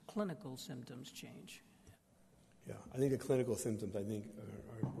patient's clinical symptoms change. Yeah, I think the clinical symptoms,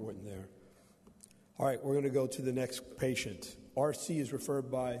 are important there. All right, we're going to go to the next patient. RC is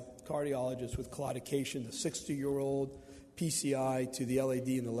referred by cardiologist with claudication, the 60-year-old, PCI to the LAD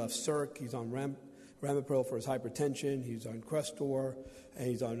in the left circ. He's on ramipril for his hypertension. He's on Crestor, and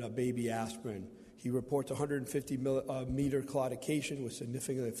he's on baby aspirin. He reports 150 meter claudication, which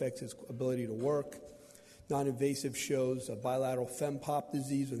significantly affects his ability to work. Non-invasive shows a bilateral fempop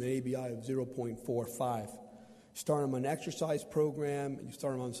disease with an ABI of 0.45. Start him on an exercise program, and you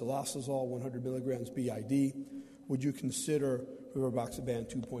start him on cilostazol, 100 milligrams BID. Would you consider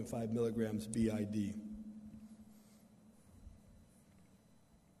rivaroxaban 2.5 milligrams BID?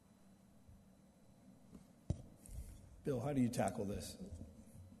 Bill, how do you tackle this?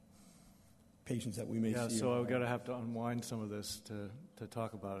 Patients that we may see. Yeah, so I've got to have to unwind some of this to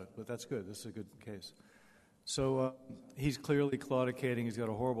talk about it, but that's good. This is a good case. So he's clearly claudicating. He's got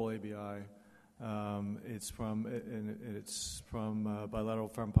a horrible ABI. It's from bilateral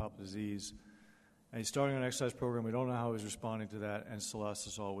fempop disease. And he's starting an exercise program. We don't know how he's responding to that, and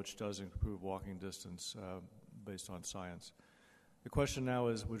cilostazol, which does improve walking distance based on science. The question now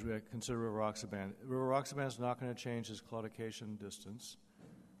is, would we consider rivaroxaban? Rivaroxaban is not going to change his claudication distance,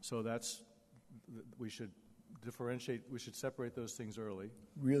 so we should differentiate. We should separate those things early.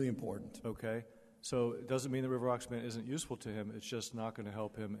 Really important. Okay. So it doesn't mean that rivaroxaban isn't useful to him. It's just not going to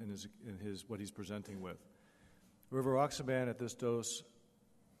help him in his what he's presenting with. Rivaroxaban at this dose,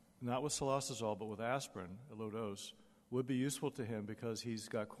 not with cilostazol but with aspirin, a low dose, would be useful to him because he's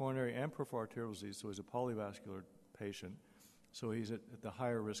got coronary and peripheral arterial disease, so he's a polyvascular patient. So he's at the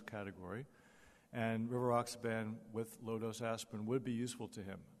higher risk category. And rivaroxaban with low-dose aspirin would be useful to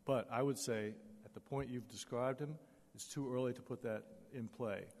him. But I would say at the point you've described him, it's too early to put that in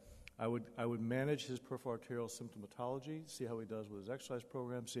play. I would manage his peripheral arterial symptomatology, see how he does with his exercise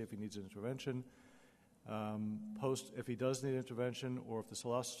program, see if he needs an intervention. If he does need intervention or if the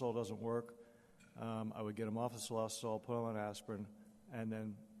cilostazol doesn't work, I would get him off the cilostazol, put him on aspirin, and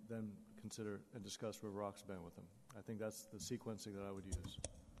then consider and discuss rivaroxaban with him. I think that's the sequencing that I would use.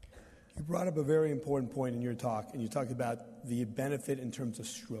 You brought up a very important point in your talk, and you talked about the benefit in terms of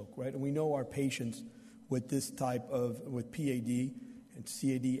stroke, right? And we know our patients with this type of, with PAD and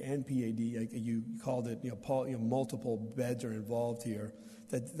CAD and PAD, like you called it, multiple beds are involved here,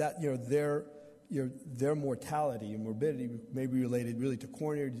 their mortality and morbidity may be related really to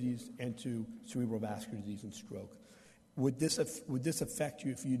coronary disease and to cerebrovascular disease and stroke. Would this affect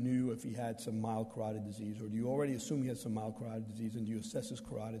you if you had some mild carotid disease, or do you already assume he has some mild carotid disease, and do you assess his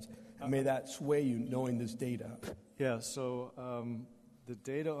carotids? And may that sway you knowing this data? Yeah, so the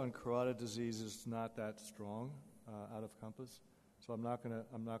data on carotid disease is not that strong out of COMPASS, so I'm not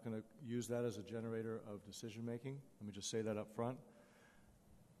gonna use that as a generator of decision making. Let me just say that up front.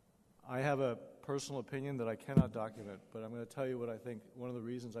 I have a personal opinion that I cannot document, but I'm going to tell you what I think. One of the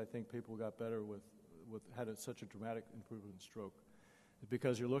reasons I think people got better had such a dramatic improvement in stroke is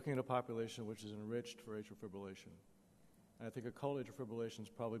because you're looking at a population which is enriched for atrial fibrillation. And I think occult atrial fibrillation is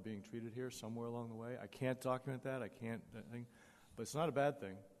probably being treated here somewhere along the way. I can't document that. But it's not a bad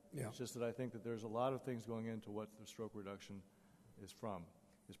thing. Yeah. It's just that I think that there's a lot of things going into what the stroke reduction is from.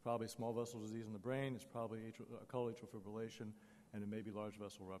 It's probably small vessel disease in the brain. It's probably occult atrial fibrillation, and it may be large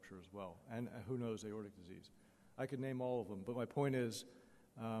vessel rupture as well. And who knows, aortic disease. I could name all of them, but my point is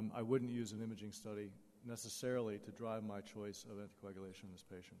I wouldn't use an imaging study necessarily to drive my choice of anticoagulation in this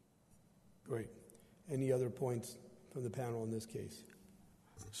patient. Great. Any other points from the panel in this case?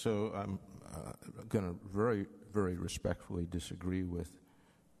 So I'm going to very, very respectfully disagree with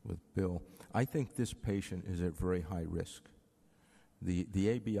Bill. I think this patient is at very high risk.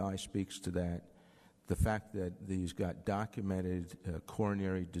 The ABI speaks to that. The fact that he's got documented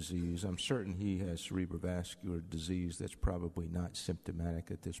coronary disease, I'm certain he has cerebrovascular disease that's probably not symptomatic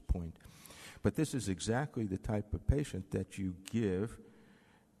at this point. But this is exactly the type of patient that you give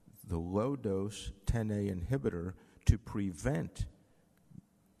the low-dose 10A inhibitor to prevent.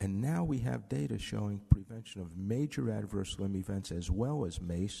 And now we have data showing prevention of major adverse limb events as well as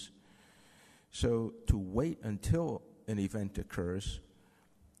MACE. So to wait until an event occurs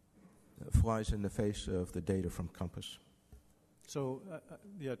flies in the face of the data from COMPASS. So,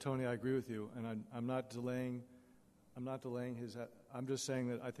 Tony, I agree with you, and I'm not delaying his. I'm just saying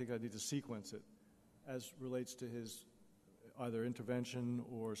that I think I need to sequence it as relates to his either intervention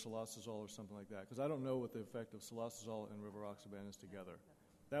or cilostazol or something like that, because I don't know what the effect of cilostazol and rivaroxaban is together.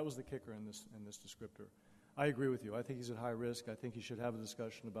 That was the kicker in this descriptor. I agree with you. I think he's at high risk. I think he should have a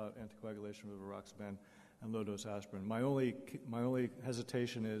discussion about anticoagulation with rivaroxaban and low-dose aspirin. My only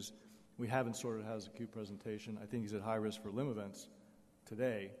hesitation is we haven't sorted out his acute presentation. I think he's at high risk for limb events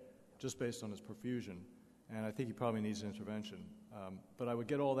today, just based on his perfusion, and I think he probably needs an intervention. But I would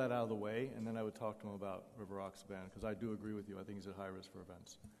get all that out of the way, and then I would talk to him about rivaroxaban, because I do agree with you. I think he's at high risk for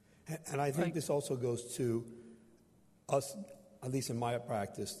events. And I think this also goes to us, at least in my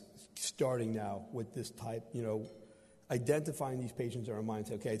practice, starting now with this type, identifying these patients in our mind,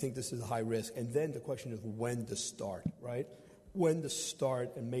 say, okay, I think this is a high risk, and then the question is when to start, right? When to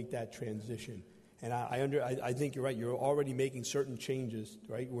start and make that transition. And I think you're right. You're already making certain changes,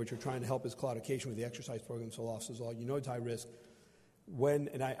 right, which you're trying to help his claudication with the exercise program, cilostazol. You know it's high risk.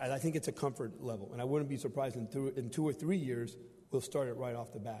 I think it's a comfort level, and I wouldn't be surprised in 2 or 3 years we'll start it right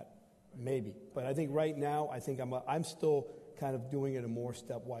off the bat, maybe. But I think right now, I'm still kind of doing it in a more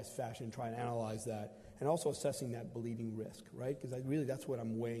stepwise fashion, trying to analyze that, and also assessing that bleeding risk, right? Because that's what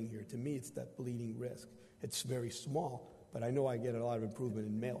I'm weighing here. To me, it's that bleeding risk. It's very small, but I know I get a lot of improvement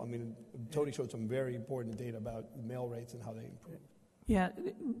in male. I mean, Tony showed some very important data about male rates and how they improve. Yeah,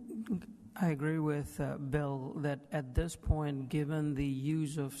 I agree with Bill that at this point, given the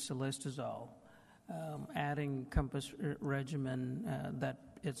use of cilostazol, adding COMPASS regimen, that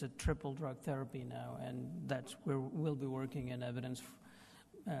it's a triple drug therapy now, and that's where we'll be working in evidence,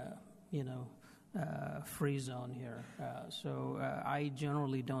 free zone here. So I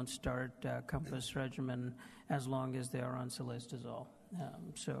generally don't start COMPASS regimen as long as they are on cilostazol,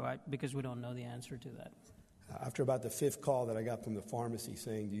 because we don't know the answer to that. After about the 5th call that I got from the pharmacy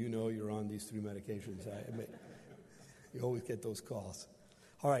saying, do you know you're on these 3 medications? You always get those calls.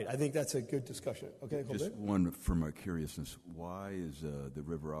 All right, I think that's a good discussion. Okay, just one for my curiousness. Why is the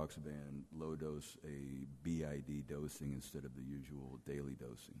rivaroxaban low dose a BID dosing instead of the usual daily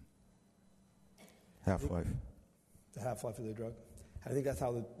dosing? Half-life. The half-life of the drug. I think that's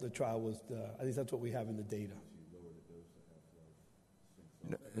how the trial was. I think that's what we have in the data.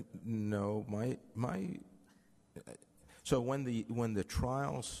 No, So when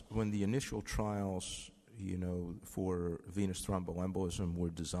the initial trials, for venous thromboembolism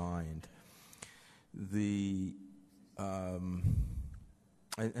were designed,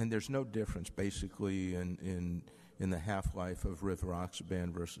 and there's no difference basically in in the half-life of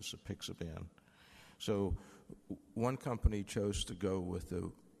rivaroxaban versus apixaban. So one company chose to go with a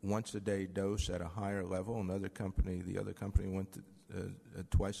once-a-day dose at a higher level. The other company went to a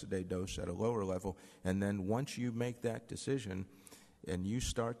twice-a-day dose at a lower level. And then once you make that decision and you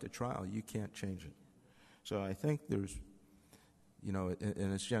start the trial, you can't change it. So I think there's,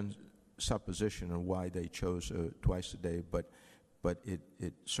 and it's just supposition of why they chose twice a day, but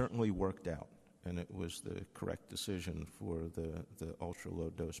it certainly worked out, and it was the correct decision for the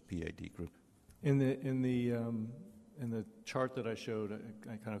ultra-low dose PAD group. In the chart that I showed,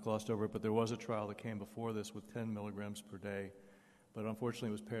 I kind of glossed over it, but there was a trial that came before this with 10 milligrams per day, but unfortunately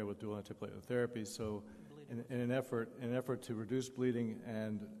it was paired with dual antiplatelet therapy. So, in an effort to reduce bleeding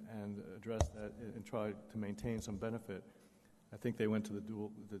and address that and try to maintain some benefit, I think they went to the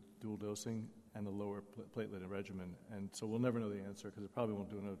dual dosing and the lower platelet regimen. And so we'll never know the answer because it probably won't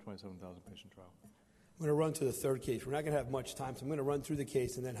do another 27,000 patient trial. I'm going to run to the third case. We're not going to have much time, so I'm going to run through the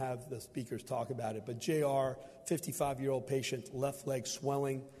case and then have the speakers talk about it. But JR, 55-year-old patient, left leg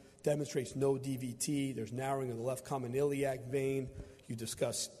swelling, demonstrates no DVT. There's narrowing of the left common iliac vein. You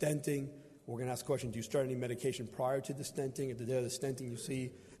discuss stenting. We're going to ask the question, do you start any medication prior to the stenting? At the day of the stenting, you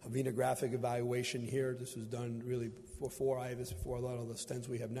see a venographic evaluation here. This was done really before IVUS, before a lot of the stents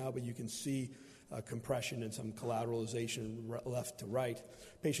we have now, but you can see compression and some collateralization left to right.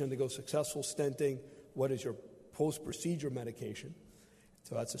 Patient undergoes successful stenting. What is your post-procedure medication?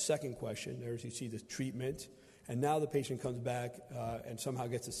 So that's the second question. There's, you see the treatment. And now the patient comes back and somehow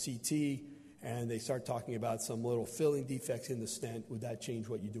gets a CT, and they start talking about some little filling defects in the stent. Would that change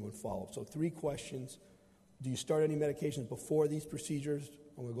what you do in follow-up? So 3 questions. Do you start any medications before these procedures?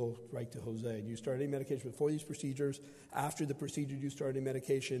 I'm going to go right to Jose. Do you start any medication before these procedures? After the procedure, do you start any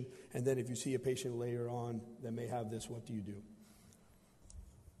medication? And then if you see a patient later on that may have this, what do you do?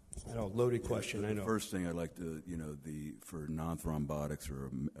 I know, loaded question, I know. The first thing I'd like to, for non-thrombotics or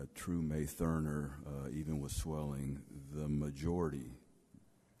a true May Thurner, even with swelling, the majority,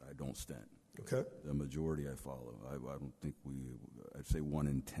 I don't stent. Okay. The majority I follow. I don't think I'd say 1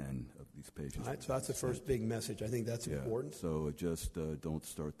 in 10 of these patients. All right, so that's the first big message. I think that's important. So just don't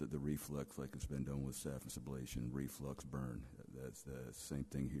start the reflux like it's been done with saphenous ablation, reflux burn. That's the same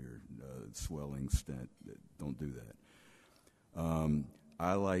thing here. Swelling, stent, don't do that.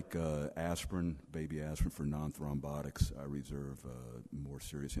 I like aspirin, baby aspirin for non-thrombotics. I reserve more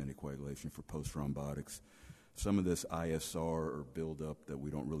serious anticoagulation for post-thrombotics. Some of this ISR or buildup that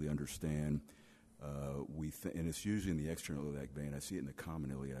we don't really understand, and it's usually in the external iliac vein. I see it in the common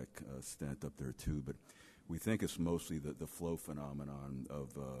iliac stent up there too, but we think it's mostly the flow phenomenon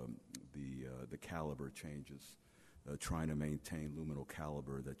of the caliber changes, trying to maintain luminal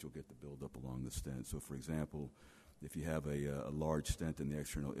caliber that you'll get the buildup along the stent. So, for example, if you have a large stent in the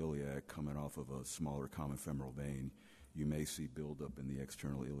external iliac coming off of a smaller common femoral vein, you may see buildup in the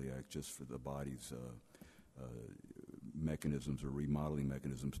external iliac just for the body's mechanisms or remodeling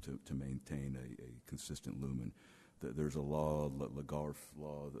mechanisms to maintain a consistent lumen. There's a law, Lagarde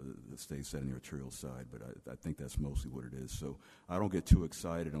law, that states that on the arterial side, but I think that's mostly what it is. So I don't get too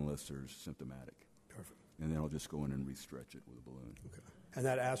excited unless there's symptomatic. Perfect. And then I'll just go in and restretch it with a balloon. Okay. And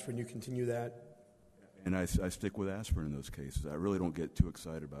that aspirin, you continue that? And I stick with aspirin in those cases. I really don't get too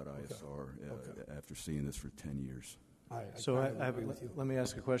excited about ISR after seeing this for 10 years. Let me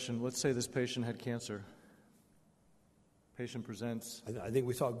ask a question. Let's say this patient had cancer. Patient presents. I think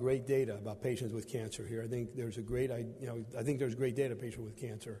we saw great data about patients with cancer here. I think there's great data patient with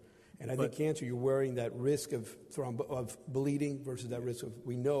cancer. And I think cancer, you're wearing that risk of bleeding versus that risk of,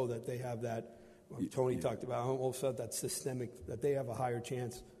 we know that they have that, Tony talked about, also that systemic, that they have a higher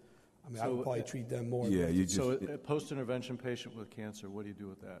chance. I mean, I would probably treat them more. Yeah, so a post-intervention patient with cancer, what do you do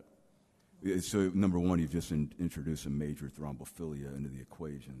with that? So number one, you've just introduced a major thrombophilia into the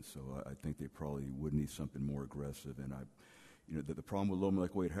equation. So I think they probably would need something more aggressive. And the problem with low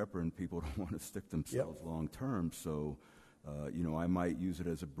molecular weight heparin, people don't want to stick themselves long term. So I might use it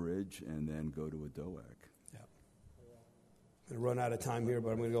as a bridge and then go to a DOAC. Yeah. I'm going to run out of time here, but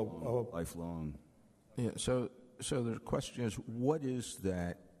I'm going to go lifelong. Yeah. So the question is, what is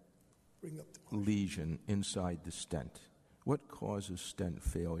that lesion inside the stent? What causes stent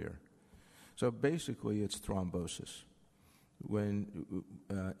failure? So basically, it's thrombosis. When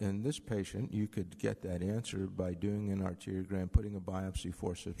in this patient, you could get that answer by doing an arteriogram, putting a biopsy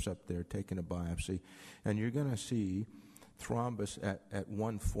forceps up there, taking a biopsy, and you're going to see thrombus at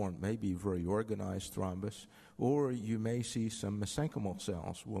one form, maybe very organized thrombus, or you may see some mesenchymal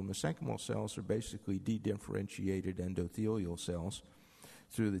cells. Well, mesenchymal cells are basically dedifferentiated endothelial cells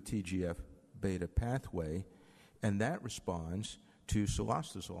through the TGF-beta pathway, and that responds to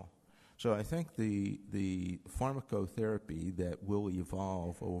cilostazol. So I think the pharmacotherapy that will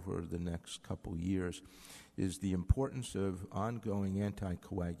evolve over the next couple years is the importance of ongoing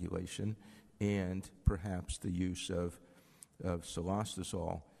anticoagulation and perhaps the use of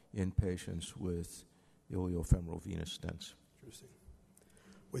cilostazol in patients with iliofemoral venous stents. Interesting.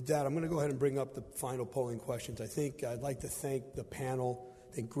 With that, I'm going to go ahead and bring up the final polling questions. I'd like to thank the panel.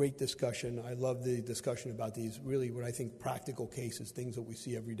 I think great discussion. I love the discussion about these really what I think practical cases, things that we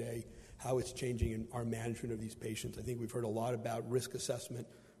see every day, how it's changing in our management of these patients. I think we've heard a lot about risk assessment,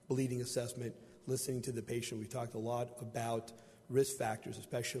 bleeding assessment, listening to the patient. We talked a lot about risk factors,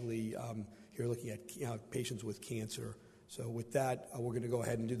 especially here looking at patients with cancer. So with that, we're going to go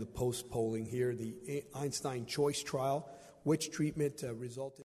ahead and do the post-polling here. The Einstein Choice Trial, which treatment resulted